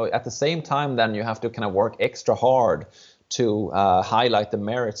at the same time, then you have to kind of work extra hard to highlight the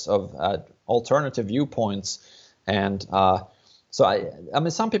merits of alternative viewpoints. And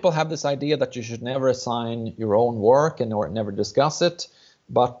some people have this idea that you should never assign your own work or never discuss it.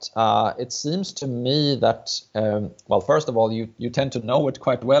 But it seems to me that, first of all, you tend to know it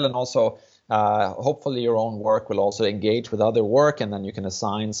quite well, and also hopefully your own work will also engage with other work, and then you can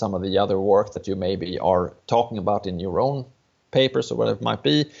assign some of the other work that you maybe are talking about in your own papers or whatever it might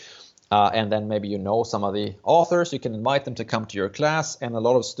be. And then maybe some of the authors, you can invite them to come to your class, and a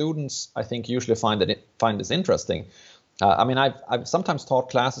lot of students, I think, usually find this interesting. I've sometimes taught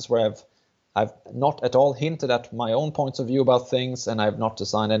classes where I've not at all hinted at my own points of view about things, and I've not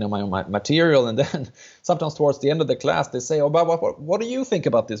designed any of my own material. And then sometimes towards the end of the class, they say, what do you think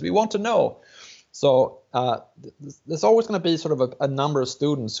about this? We want to know. So there's always going to be sort of a number of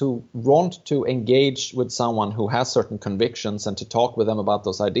students who want to engage with someone who has certain convictions and to talk with them about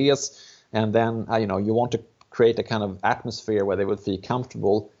those ideas. And then, you want to create a kind of atmosphere where they would feel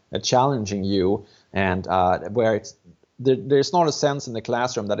comfortable challenging you, and where there's not a sense in the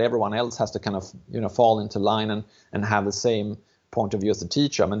classroom that everyone else has to kind of fall into line and have the same point of view as the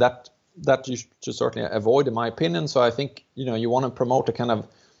teacher. That you should certainly avoid, in my opinion. So I think, you want to promote a kind of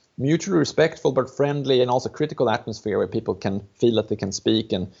mutually respectful but friendly and also critical atmosphere where people can feel that they can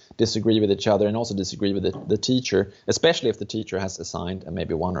speak and disagree with each other, and also disagree with the teacher, especially if the teacher has assigned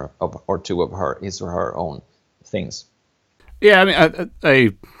maybe one or two of his or her own things. Yeah,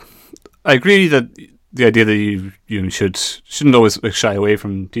 I agree that the idea that you shouldn't always shy away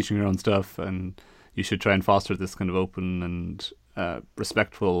from teaching your own stuff, and you should try and foster this kind of open and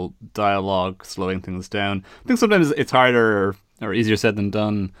respectful dialogue, slowing things down. I think sometimes it's harder or easier said than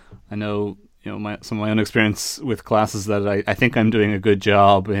done. I know, some of my own experience with classes that I think I'm doing a good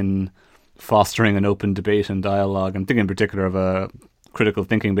job in fostering an open debate and dialogue. I'm thinking in particular of a critical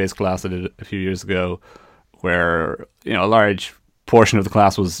thinking based class I did a few years ago, where a large portion of the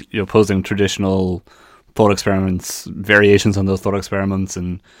class was posing traditional thought experiments, variations on those thought experiments,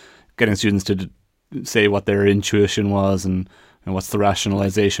 and getting students to say what their intuition was and what's the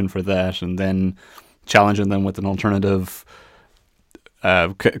rationalization for that, and then challenging them with an alternative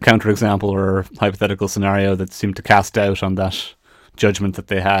counterexample or hypothetical scenario that seemed to cast doubt on that judgment that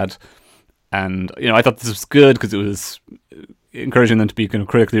they had. And, I thought this was good because it was encouraging them to be kind of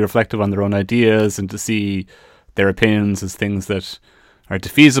critically reflective on their own ideas and to see their opinions as things that are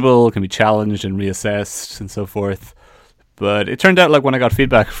defeasible, can be challenged and reassessed and so forth. But it turned out, like, when I got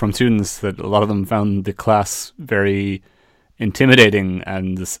feedback from students, that a lot of them found the class very intimidating,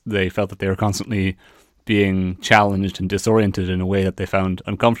 and they felt that they were constantly being challenged and disoriented in a way that they found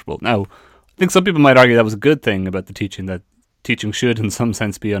uncomfortable. Now, I think some people might argue that was a good thing about the teaching, that teaching should in some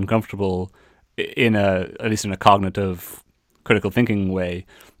sense be uncomfortable at least in a cognitive, critical thinking way,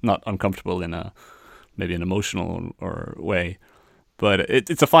 not uncomfortable in maybe an emotional or way. But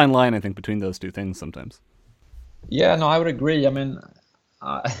it's a fine line, I think, between those two things sometimes. Yeah, no, I would agree. I mean,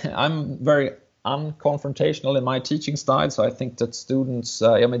 I'm very unconfrontational in my teaching style, so I think that students,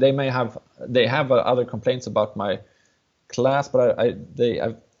 they have other complaints about my class, but I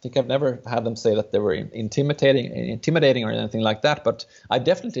think I've never had them say that they were intimidating or anything like that. But I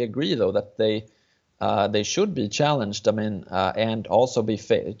definitely agree, though, that they should be challenged. And also be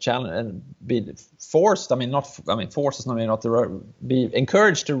challenged and be forced. Force is not the right. Be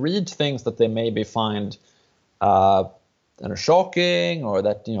encouraged to read things that they maybe find shocking, or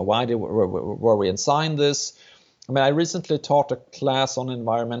that why were we assigned this? I recently taught a class on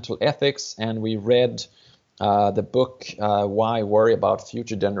environmental ethics, and we read the book Why Worry About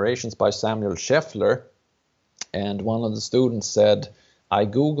Future Generations by Samuel Scheffler. And one of the students said, I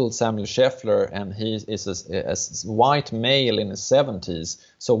googled Samuel Scheffler, and he is a white male in his 70s,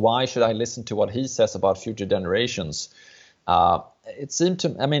 so why should I listen to what he says about future generations? It seemed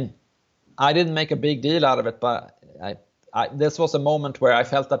to, I didn't make a big deal out of it, but this was a moment where I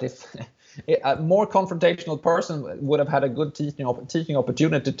felt that if a more confrontational person would have had a good teaching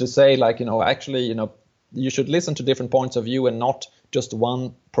opportunity to say, you should listen to different points of view and not just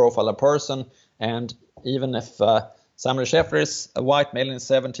one profile of person. And even if Samuel Scheffler is a white male in his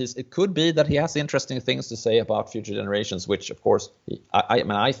 70s, it could be that he has interesting things to say about future generations, which, of course,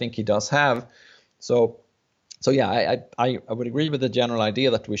 I think he does have. So yeah, I would agree with the general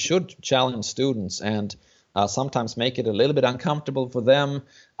idea that we should challenge students and sometimes make it a little bit uncomfortable for them.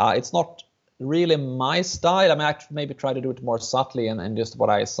 It's not really my style. I maybe try to do it more subtly and just what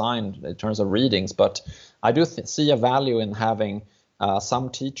I assigned in terms of readings. But I do see a value in having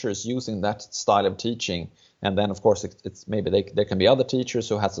some teachers using that style of teaching. And then, of course, it's maybe there can be other teachers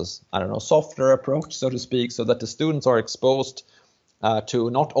who has this, softer approach, so to speak, so that the students are exposed to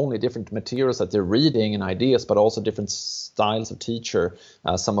not only different materials that they're reading and ideas, but also different styles of teacher,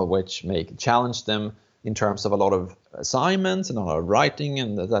 some of which may challenge them in terms of a lot of assignments and a lot of writing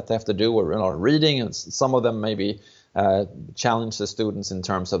and that they have to do, or a lot of reading, and some of them maybe challenge the students in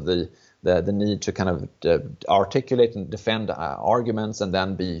terms of the need to kind of articulate and defend arguments, and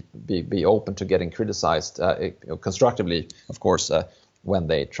then be open to getting criticized constructively, of course, when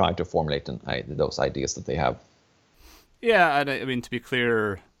they try to formulate those ideas that they have. Yeah, and to be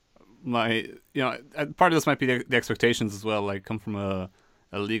clear, part of this might be the expectations as well. Like, come from a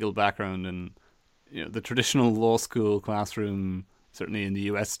legal background, and the traditional law school classroom, certainly in the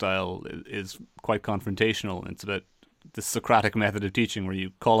US style, is quite confrontational. It's about the Socratic method of teaching, where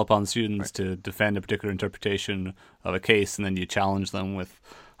you call upon students to defend a particular interpretation of a case, and then you challenge them with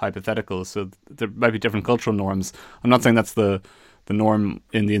hypotheticals. So there might be different cultural norms. I'm not saying that's the norm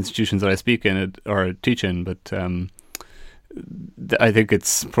in the institutions that I speak in or teach in, but I think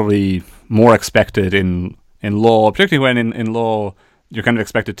it's probably more expected in law, particularly when in law you're kind of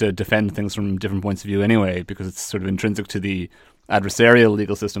expected to defend things from different points of view anyway, because it's sort of intrinsic to the adversarial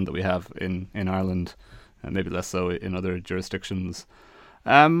legal system that we have in Ireland, and maybe less so in other jurisdictions.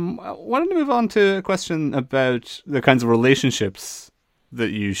 I wanted to move on to a question about the kinds of relationships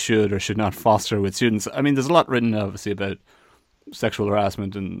that you should or should not foster with students. There's a lot written, obviously, about sexual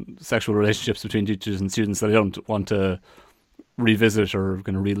harassment and sexual relationships between teachers and students that I don't want to revisit or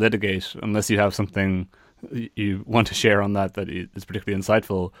going to relitigate, unless you have something you want to share on that is particularly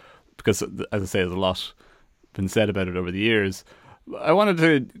insightful, because, as I say, there's a lot been said about it over the years. I wanted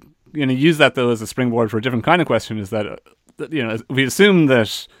to use that, though, as a springboard for a different kind of question. Is that we assume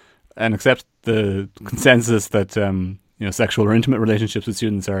that and accept the consensus that sexual or intimate relationships with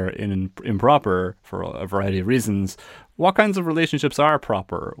students are improper for a variety of reasons. What kinds of relationships are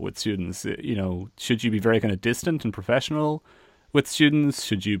proper with students? Should you be very kind of distant and professional with students?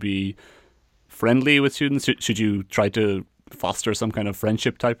 Should you be friendly with students? Should you try to foster some kind of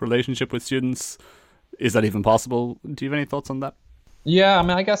friendship type relationship with students? is that even possible? Do you have any thoughts on that? Yeah, I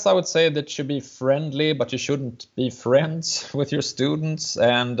mean, I guess I would say that you should be friendly, but you shouldn't be friends with your students.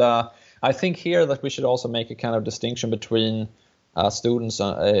 And I think here that we should also make a kind of distinction between students,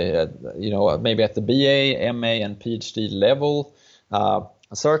 maybe at the BA, MA, and PhD level.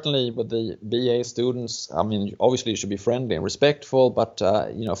 Certainly with the BA students, I mean, obviously you should be friendly and respectful, but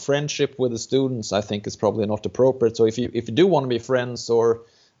friendship with the students, I think, is probably not appropriate. So if you do want to be friends or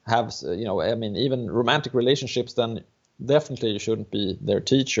have, even romantic relationships, then definitely you shouldn't be their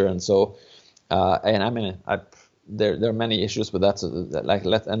teacher. And so, there are many issues with that. So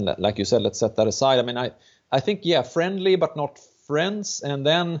like you said, let's set that aside. I mean, I think, yeah, friendly but not friends, and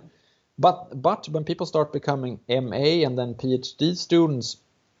then. But when people start becoming MA and then PhD students,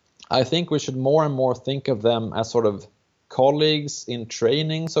 I think we should more and more think of them as sort of colleagues in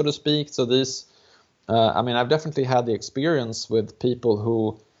training, so to speak. So I've definitely had the experience with people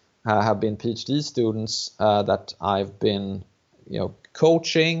who have been PhD students that I've been,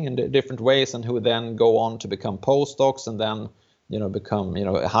 coaching in different ways, and who then go on to become postdocs and then, become,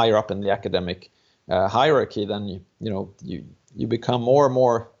 higher up in the academic hierarchy. Then you become more and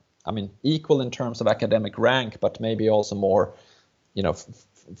more, equal in terms of academic rank, but maybe also more,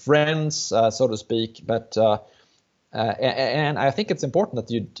 friends, so to speak. But and I think it's important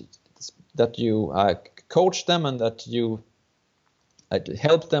that you coach them, and that you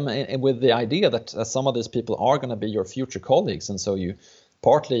help them with the idea that some of these people are going to be your future colleagues, and so you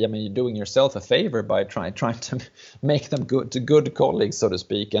partly, you're doing yourself a favor by trying to make them good colleagues, so to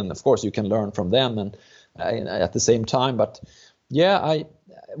speak. And of course, you can learn from them, and at the same time. But yeah,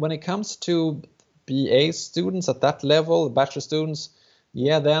 when it comes to BA students at that level, bachelor students,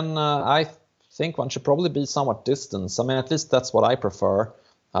 yeah, then I think one should probably be somewhat distant. I mean, at least that's what I prefer.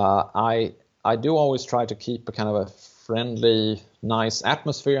 I do always try to keep a kind of a friendly, nice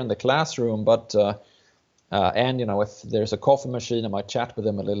atmosphere in the classroom, but if there's a coffee machine, I might chat with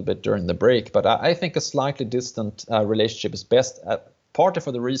them a little bit during the break. But I think a slightly distant relationship is best, partly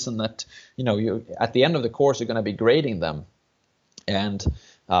for the reason that you at the end of the course you're going to be grading them. And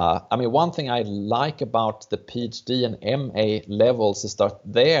one thing I like about the PhD and MA levels is that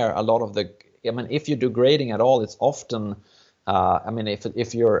there a lot of if you do grading at all, it's often,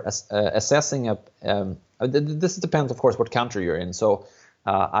 if you're assessing this depends, of course, what country you're in. So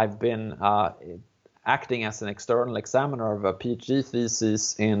I've been acting as an external examiner of a PhD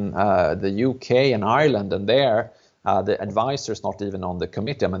thesis in the UK and Ireland, and there the advisor is not even on the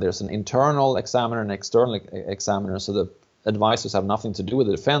committee. There's an internal examiner and external examiner, so the advisors have nothing to do with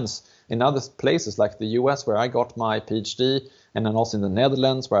the defense. In other places like the US, where I got my PhD, and then also in the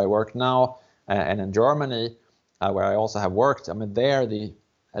Netherlands, where I work now, and in Germany, where I also have worked, there the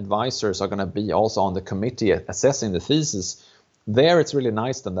advisors are going to be also on the committee assessing the thesis. There it's really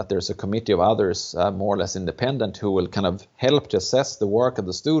nice then that there's a committee of others, more or less independent, who will kind of help to assess the work of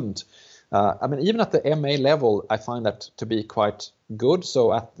the student. Even at the MA level, I find that to be quite good.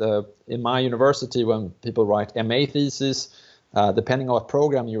 So in my university, when people write MA theses, depending on what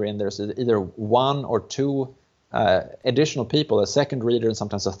program you're in, there's either one or two additional people, a second reader and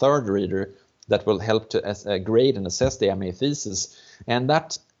sometimes a third reader, that will help to grade and assess the MA thesis. And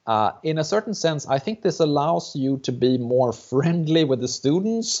that, in a certain sense, I think this allows you to be more friendly with the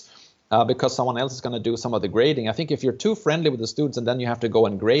students, because someone else is going to do some of the grading. I think if you're too friendly with the students and then you have to go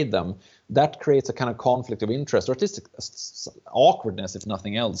and grade them, that creates a kind of conflict of interest, or at least awkwardness, if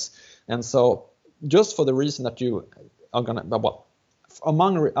nothing else. And so just for the reason that you are going to,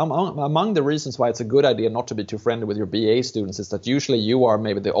 among the reasons why it's a good idea not to be too friendly with your BA students is that usually you are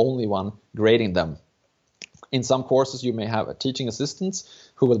maybe the only one grading them. In some courses, you may have teaching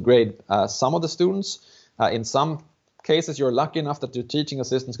assistants who will grade some of the students. In some cases, you're lucky enough that your teaching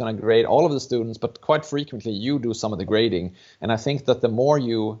assistant is going to grade all of the students, but quite frequently you do some of the grading. And I think that the more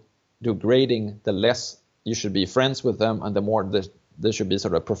you do grading, the less you should be friends with them, and the more there should be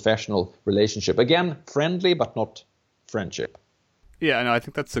sort of a professional relationship. Again, friendly, but not friendship. Yeah, no, I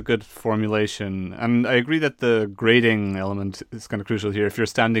think that's a good formulation. And I agree that the grading element is kind of crucial here. If you're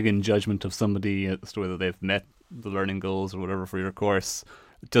standing in judgment of somebody as to whether they've met the learning goals or whatever for your course,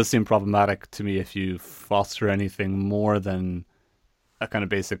 it does seem problematic to me if you foster anything more than a kind of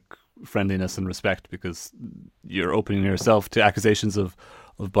basic friendliness and respect, because you're opening yourself to accusations of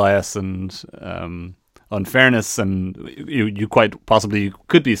bias and unfairness, and you quite possibly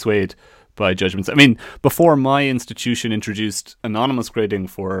could be swayed by judgments. Before my institution introduced anonymous grading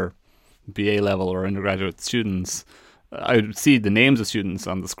for BA level or undergraduate students, I would see the names of students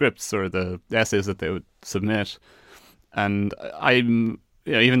on the scripts or the essays that they would submit, and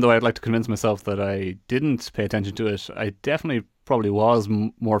even though I'd like to convince myself that I didn't pay attention to it, I definitely probably was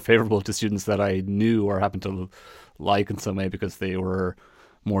more favorable to students that I knew or happened to like in some way because they were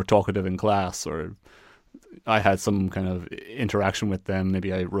more talkative in class, or I had some kind of interaction with them.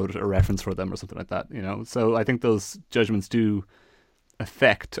 Maybe I wrote a reference for them or something like that, you know. So I think those judgments do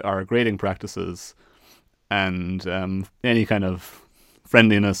affect our grading practices, and any kind of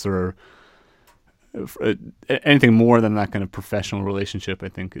friendliness or anything more than that kind of professional relationship, I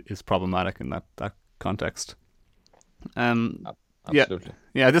think, is problematic in that context. Absolutely.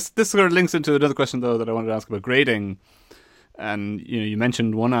 Yeah. This sort of links into another question though that I wanted to ask about grading. And you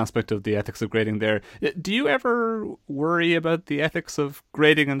mentioned one aspect of the ethics of grading there. Do you ever worry about the ethics of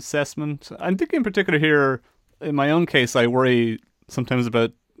grading and assessment? I'm thinking in particular here, in my own case, I worry sometimes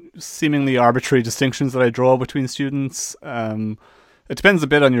about seemingly arbitrary distinctions that I draw between students. It depends a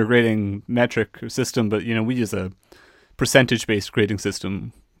bit on your grading metric or system, but we use a percentage-based grading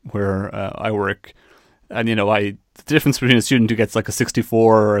system where I work, and the difference between a student who gets like a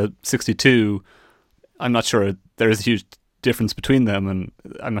 64 or a 62, I'm not sure there is a huge difference between them, and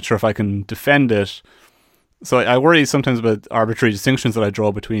I'm not sure if I can defend it. So I worry sometimes about arbitrary distinctions that I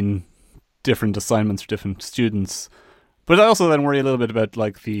draw between different assignments for different students. But I also then worry a little bit about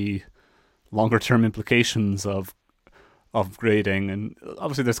like the longer term implications of grading, and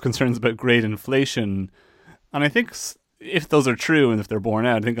obviously there's concerns about grade inflation. And I think if those are true and if they're borne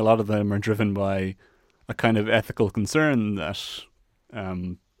out, I think a lot of them are driven by a kind of ethical concern that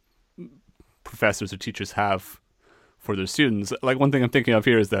professors or teachers have for their students. Like one thing I'm thinking of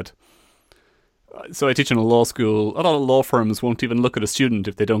here is that, so I teach in a law school. A lot of law firms won't even look at a student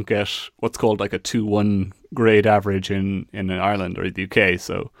if they don't get what's called like a 2-1 grade average in Ireland or the UK.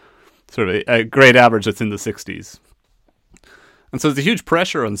 So sort of a grade average that's in the 60s. And so there's a huge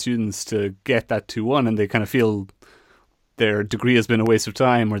pressure on students to get that 2-1, and they kind of feel their degree has been a waste of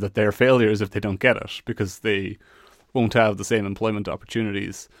time, or that they're failures if they don't get it because they won't have the same employment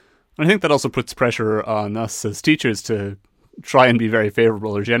opportunities. And I think that also puts pressure on us as teachers to try and be very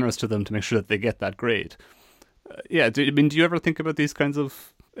favorable or generous to them to make sure that they get that grade. Do you ever think about these kinds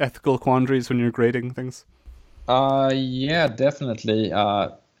of ethical quandaries when you're grading things? Yeah, definitely.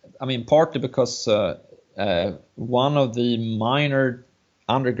 Partly because one of the minor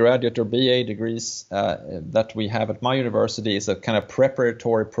undergraduate or BA degrees that we have at my university is a kind of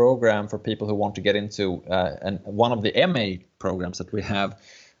preparatory program for people who want to get into one of the MA programs that we have.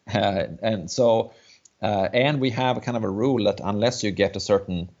 And we have a kind of a rule that unless you get a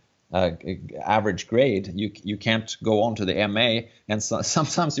certain average grade, you can't go on to the MA. And so,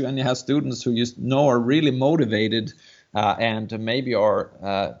 sometimes you only have students who are really motivated and maybe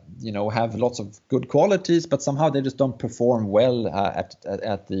are have lots of good qualities, but somehow they just don't perform well at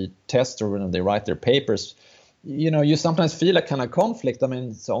the test or when they write their papers. You sometimes feel a kind of conflict.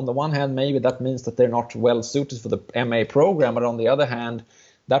 So on the one hand, maybe that means that they're not well suited for the MA program, but on the other hand,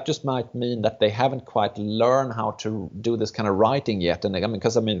 that just might mean that they haven't quite learned how to do this kind of writing yet. And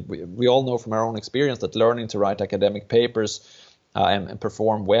we all know from our own experience that learning to write academic papers and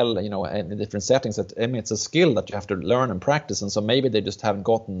perform well, in different settings, it's a skill that you have to learn and practice. And so maybe they just haven't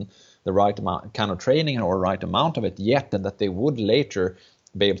gotten the right amount, kind of training or right amount of it yet, and that they would later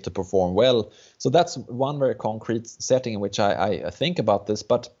be able to perform well. So that's one very concrete setting in which I think about this.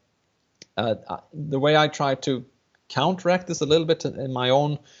 But the way I try to counteract this a little bit in my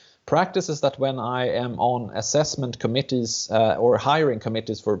own practice is that when I am on assessment committees or hiring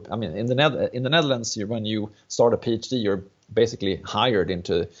committees in the Netherlands, when you start a PhD, you're basically hired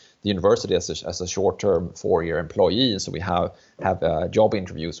into the university as a short-term 4-year employee. So we have job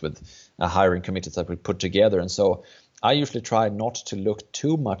interviews with hiring committees that we put together. And so I usually try not to look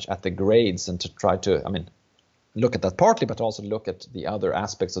too much at the grades and to try to, look at that partly, but also look at the other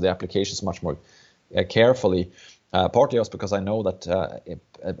aspects of the applications much more carefully. Partly also because I know that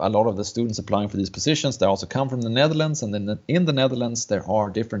a lot of the students applying for these positions, they also come from the Netherlands, and then in the Netherlands there are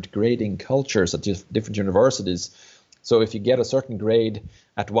different grading cultures at different universities. So if you get a certain grade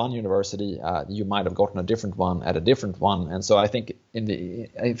at one university, you might have gotten a different one at a different one. And so I think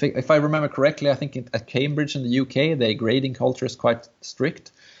if I remember correctly, I think at Cambridge in the UK, the grading culture is quite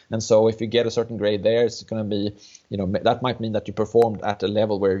strict. And so if you get a certain grade there, it's going to be, that might mean that you performed at a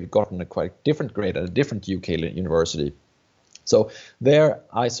level where you've gotten a quite different grade at a different UK university. So there,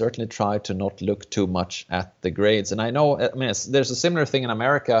 I certainly try to not look too much at the grades. And I know, there's a similar thing in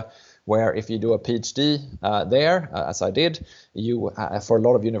America where if you do a PhD there, as I did, you, for a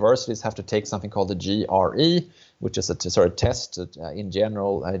lot of universities, have to take something called the GRE, which is a sort of test in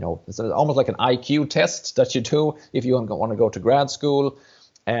general. It's almost like an IQ test that you do if you want to go to grad school.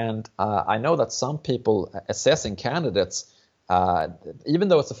 And I know that some people assessing candidates even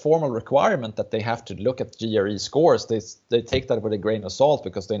though it's a formal requirement that they have to look at GRE scores, they take that with a grain of salt,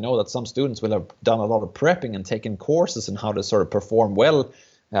 because they know that some students will have done a lot of prepping and taken courses in how to sort of perform well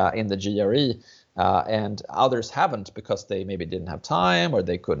in the GRE, and others haven't, because they maybe didn't have time, or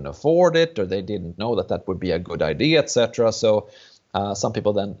they couldn't afford it, or they didn't know that that would be a good idea, etc. So some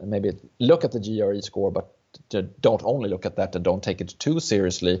people then maybe look at the GRE score, but don't only look at that and don't take it too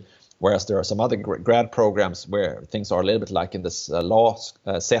seriously. Whereas there are some other grad programs where things are a little bit like in this law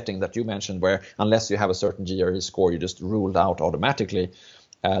setting that you mentioned, where unless you have a certain GRE score, you're just ruled out automatically.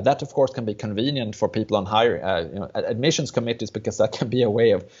 That, of course, can be convenient for people on higher admissions committees, because that can be a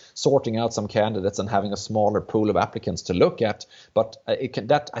way of sorting out some candidates and having a smaller pool of applicants to look at. But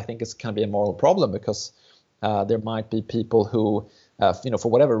that, I think, can be a moral problem, because there might be people who,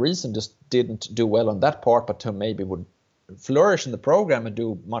 for whatever reason, just didn't do well on that part, but who maybe would flourish in the program and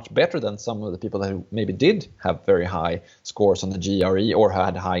do much better than some of the people that maybe did have very high scores on the GRE or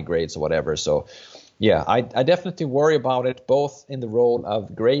had high grades or whatever. So yeah, I definitely worry about it, both in the role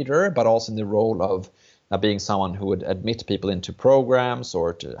of grader, but also in the role of being someone who would admit people into programs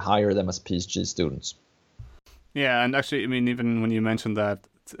or to hire them as PhD students. Yeah, and actually, I mean, even when you mentioned that,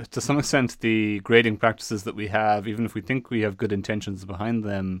 to some extent, the grading practices that we have, even if we think we have good intentions behind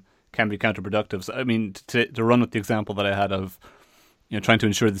them, can be counterproductive. So, I mean, to run with the example that I had of, trying to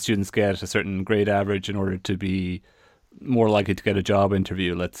ensure the students get a certain grade average in order to be more likely to get a job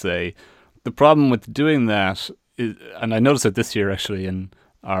interview, let's say. The problem with doing that is, and I noticed it this year actually in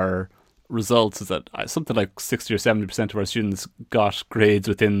our results, is that something like 60 or 70% of our students got grades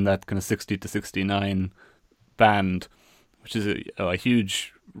within that kind of 60 to 69 band, which is a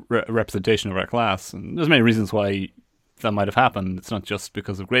huge representation of our class. And there's many reasons why that might have happened. It's not just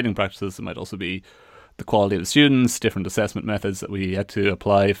because of grading practices. It might also be the quality of the students, different assessment methods that we had to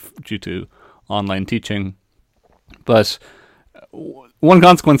apply due to online teaching. But one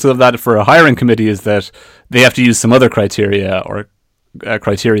consequence of that for a hiring committee is that they have to use some other criteria or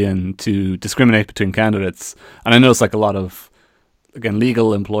criterion to discriminate between candidates. And I notice like a lot of, again,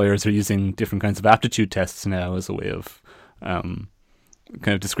 legal employers are using different kinds of aptitude tests now as a way of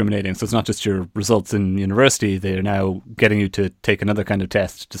kind of discriminating. So it's not just your results in university, they're now getting you to take another kind of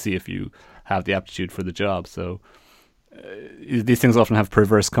test to see if you have the aptitude for the job. So these things often have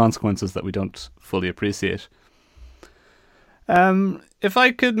perverse consequences that we don't fully appreciate. If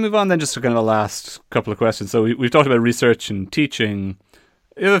I could move on then just to kind of the last couple of questions. So we've talked about research and teaching.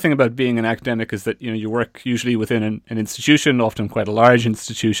 The other thing about being an academic is that, you work usually within an institution, often quite a large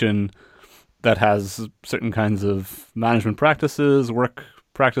institution, that has certain kinds of management practices, work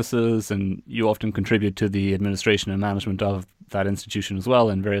practices, and you often contribute to the administration and management of that institution as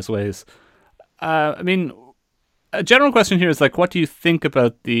well in various ways. I mean, a general question here is like, what do you think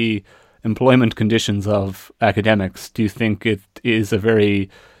about the employment conditions of academics? Do you think it is a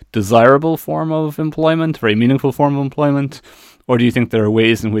very desirable form of employment, very meaningful form of employment? Or do you think there are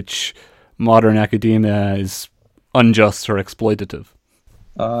ways in which modern academia is unjust or exploitative?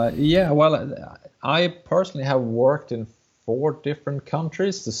 Well, I personally have worked in 4 different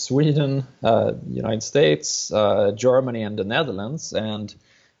countries: Sweden, United States, Germany, and the Netherlands. And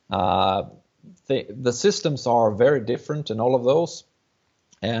the systems are very different in all of those.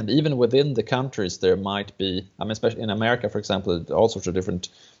 And even within the countries, there might be, especially in America, for example, all sorts of different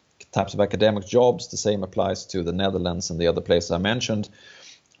types of academic jobs. The same applies to the Netherlands and the other places I mentioned.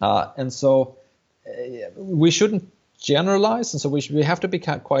 And so we shouldn't generalize, and so we have to be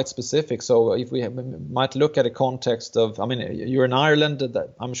quite specific. So if we might look at a context of, you're in Ireland,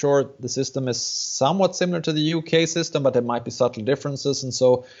 I'm sure the system is somewhat similar to the UK system, but there might be subtle differences. And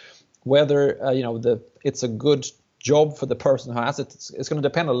so whether it's a good job for the person who has it, it's going to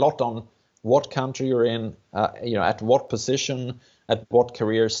depend a lot on what country you're in, at what position, at what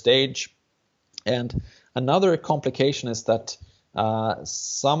career stage. And another complication is that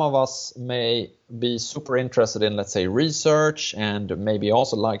some of us may be super interested in, let's say, research, and maybe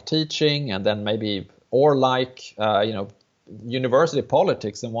also like teaching, and then maybe or like university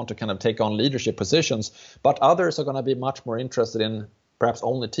politics and want to kind of take on leadership positions. But others are going to be much more interested in perhaps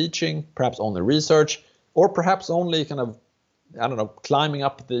only teaching, perhaps only research, or perhaps only kind of, climbing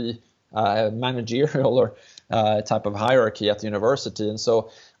up the managerial or type of hierarchy at the university. And so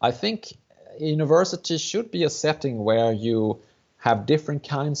I think university should be a setting where you have different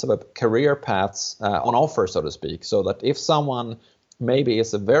kinds of career paths on offer, so to speak, so that if someone maybe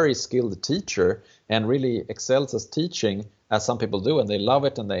is a very skilled teacher and really excels as teaching, as some people do, and they love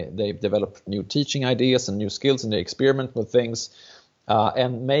it, and they develop new teaching ideas and new skills, and they experiment with things,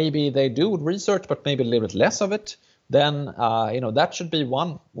 and maybe they do research, but maybe a little bit less of it, then that should be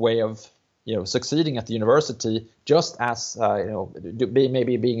one way of succeeding at the university just as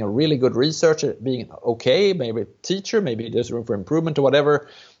maybe being a really good researcher, being okay, maybe a teacher, maybe there's room for improvement or whatever.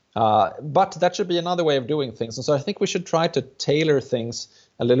 But that should be another way of doing things. And so I think we should try to tailor things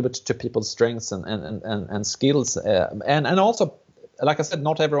a little bit to people's strengths and skills. And also, like I said,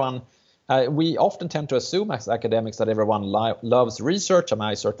 not everyone. We often tend to assume as academics that everyone loves research. I mean,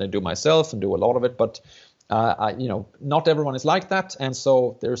 I certainly do myself and do a lot of it, but not everyone is like that. And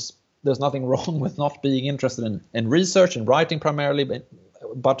so there's nothing wrong with not being interested in research and writing primarily,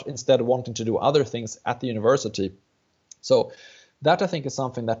 but instead wanting to do other things at the university. So that I think is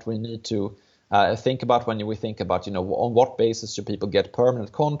something that we need to think about when we think about, on what basis should people get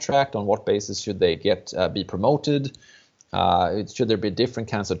permanent contract? On what basis should they be promoted? Should there be different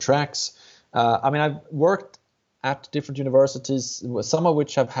kinds of tracks? I've worked at different universities, some of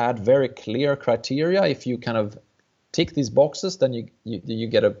which have had very clear criteria. If you kind of tick these boxes, then you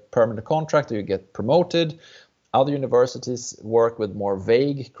get a permanent contract or you get promoted. Other universities work with more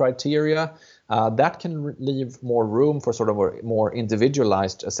vague criteria. That can leave more room for sort of more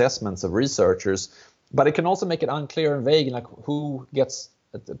individualized assessments of researchers, but it can also make it unclear and vague, like who gets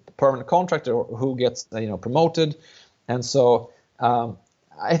a permanent contract or who gets promoted. And so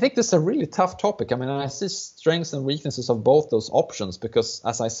I think this is a really tough topic. I mean, I see strengths and weaknesses of both those options because,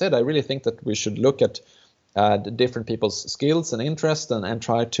 as I said, I really think that we should look at the different people's skills and interests and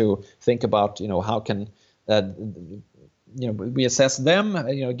try to think about, how can we assess them,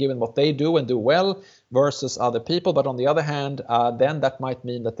 given what they do and do well versus other people. But on the other hand, then that might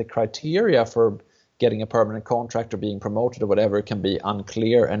mean that the criteria for getting a permanent contract or being promoted or whatever can be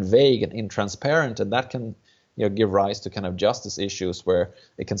unclear and vague and intransparent, and that can give rise to kind of justice issues where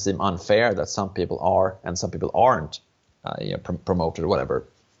it can seem unfair that some people are and some people aren't promoted or whatever.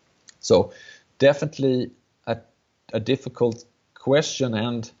 So definitely a difficult question.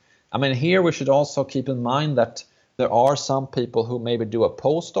 And I mean, here we should also keep in mind that there are some people who maybe do a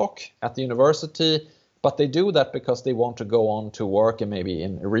postdoc at the university, but they do that because they want to go on to work and maybe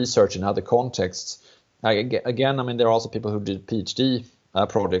in research in other contexts. Again, I mean, there are also people who do PhD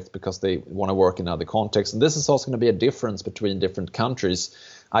projects because they want to work in other contexts. And this is also going to be a difference between different countries.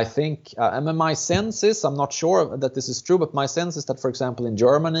 I think, my sense is, I'm not sure that this is true, but my sense is that, for example, in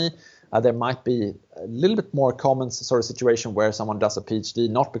Germany, there might be a little bit more common sort of situation where someone does a PhD,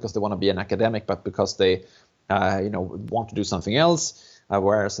 not because they want to be an academic, but because they, want to do something else,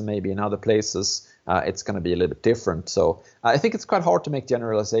 whereas maybe in other places, it's going to be a little bit different. So I think it's quite hard to make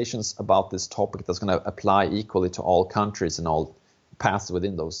generalizations about this topic that's going to apply equally to all countries and all paths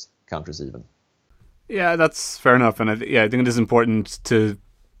within those countries even. Yeah, that's fair enough. And I think it is important to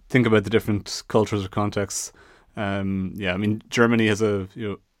think about the different cultures or contexts. I mean, Germany has a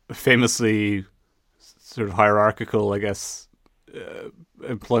famously sort of hierarchical, I guess,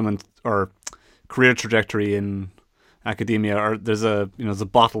 employment or career trajectory in academia. Or there's a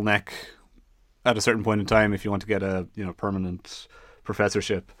bottleneck at a certain point in time if you want to get a permanent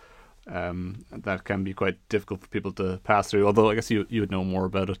professorship. That can be quite difficult for people to pass through. Although I guess you would know more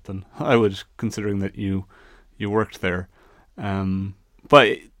about it than I would, considering that you worked there.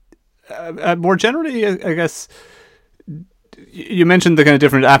 But more generally, I guess you mentioned the kind of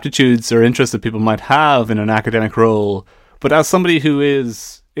different aptitudes or interests that people might have in an academic role. But as somebody who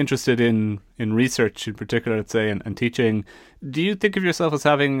is interested in research in particular, let's say, and teaching, do you think of yourself as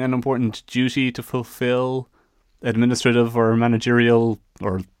having an important duty to fulfill administrative or managerial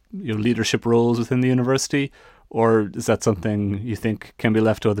or leadership roles within the university, or is that something you think can be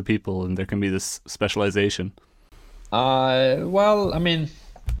left to other people and there can be this specialization? Well, I mean,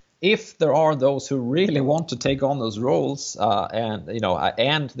 if there are those who really want to take on those roles,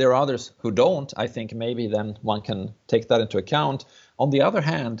 and there are others who don't, I think maybe then one can take that into account. On the other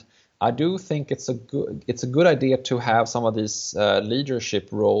hand, I do think it's a good idea to have some of these leadership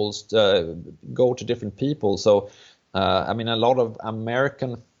roles go to different people. So, I mean, a lot of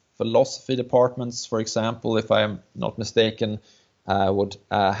American philosophy departments, for example, if I'm not mistaken, would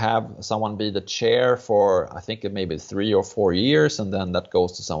have someone be the chair for, I think, maybe 3 or 4 years, and then that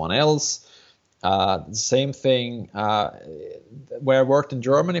goes to someone else. The same thing where I worked in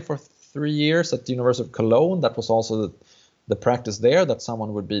Germany for 3 years at the University of Cologne. That was also the practice there, that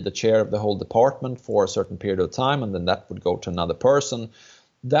someone would be the chair of the whole department for a certain period of time, and then that would go to another person.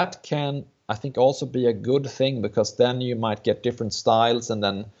 That can, I think, also be a good thing, because then you might get different styles, and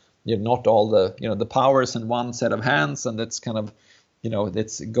then not all the powers in one set of hands, and it's kind of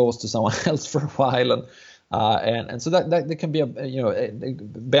it goes to someone else for a while, and so that there can be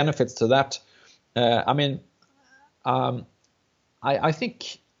benefits to that. I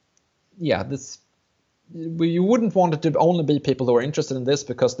think, yeah, you wouldn't want it to only be people who are interested in this,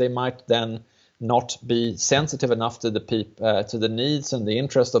 because they might then not be sensitive enough to the needs and the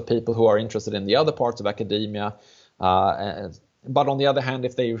interest of people who are interested in the other parts of academia. But on the other hand,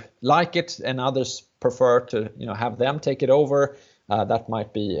 if they like it and others prefer to have them take it over, that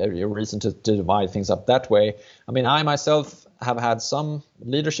might be a reason to divide things up that way. I mean, I myself have had some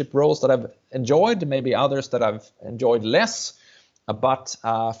leadership roles that I've enjoyed, maybe others that I've enjoyed less. But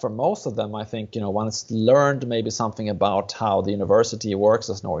for most of them, I think one has learned maybe something about how the university works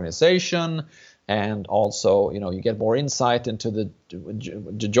as an organization, and also you get more insight into the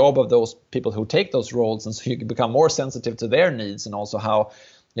job of those people who take those roles, and so you can become more sensitive to their needs, and also how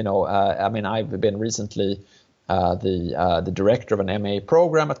I mean, I've been recently the director of an MA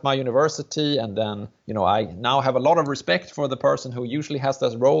program at my university, and then I now have a lot of respect for the person who usually has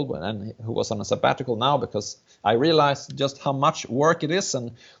this role and who was on a sabbatical now, because I realized just how much work it is,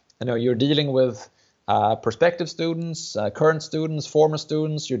 and you're dealing with prospective students, current students, former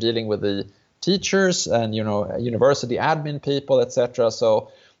students, you're dealing with the teachers and university admin people, etc.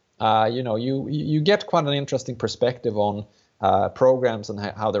 So you get quite an interesting perspective on programs and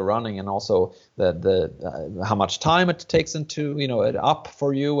how they're running, and also the how much time it takes into it up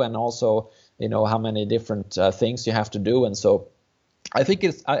for you, and also how many different things you have to do. And so I think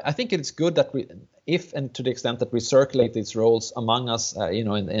it's good that we, if and to the extent that we circulate these roles among us, in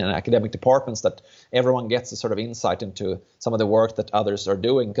academic departments, that everyone gets a sort of insight into some of the work that others are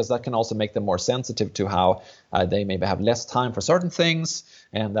doing, because that can also make them more sensitive to how they maybe have less time for certain things,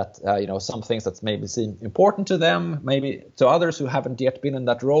 and that some things that maybe seem important to them, maybe to others who haven't yet been in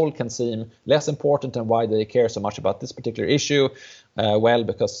that role, can seem less important, and why they care so much about this particular issue.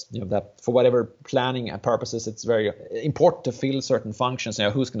 Because that for whatever planning purposes, it's very important to fill certain functions.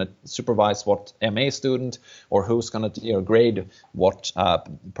 Who's going to supervise what MA student, or who's going to grade what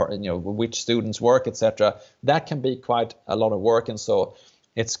which students' work, etc. That can be quite a lot of work, and so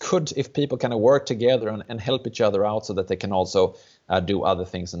it's good if people kind of work together and help each other out, so that they can also do other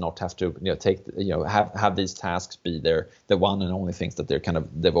things and not have to have these tasks be the one and only things that they're kind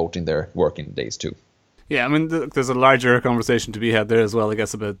of devoting their working days to. Yeah, I mean, there's a larger conversation to be had there as well, I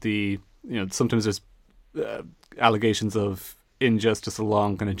guess, about the, sometimes there's allegations of injustice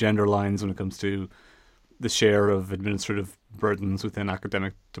along kind of gender lines when it comes to the share of administrative burdens within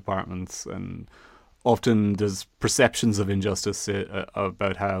academic departments, and often there's perceptions of injustice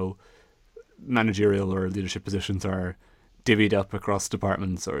about how managerial or leadership positions are divvied up across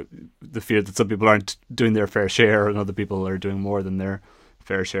departments, or the fear that some people aren't doing their fair share and other people are doing more than their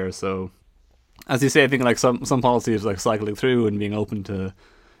fair share. So, as you say, I think like some policies, like cycling through and being open to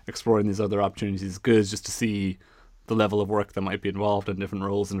exploring these other opportunities is good, just to see the level of work that might be involved in different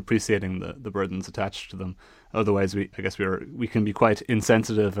roles and appreciating the burdens attached to them. Otherwise, we can be quite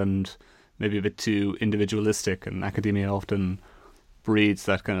insensitive and maybe a bit too individualistic, and academia often breeds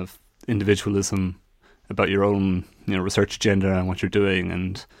that kind of individualism about your own research agenda and what you're doing,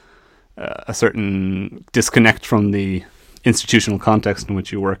 and a certain disconnect from the institutional context in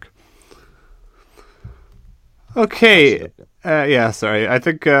which you work. Okay. Sorry. I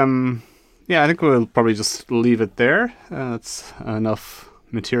think we'll probably just leave it there. That's enough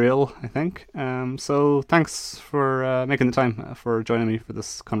material, I think. So thanks for making the time for joining me for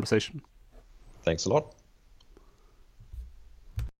this conversation. Thanks a lot.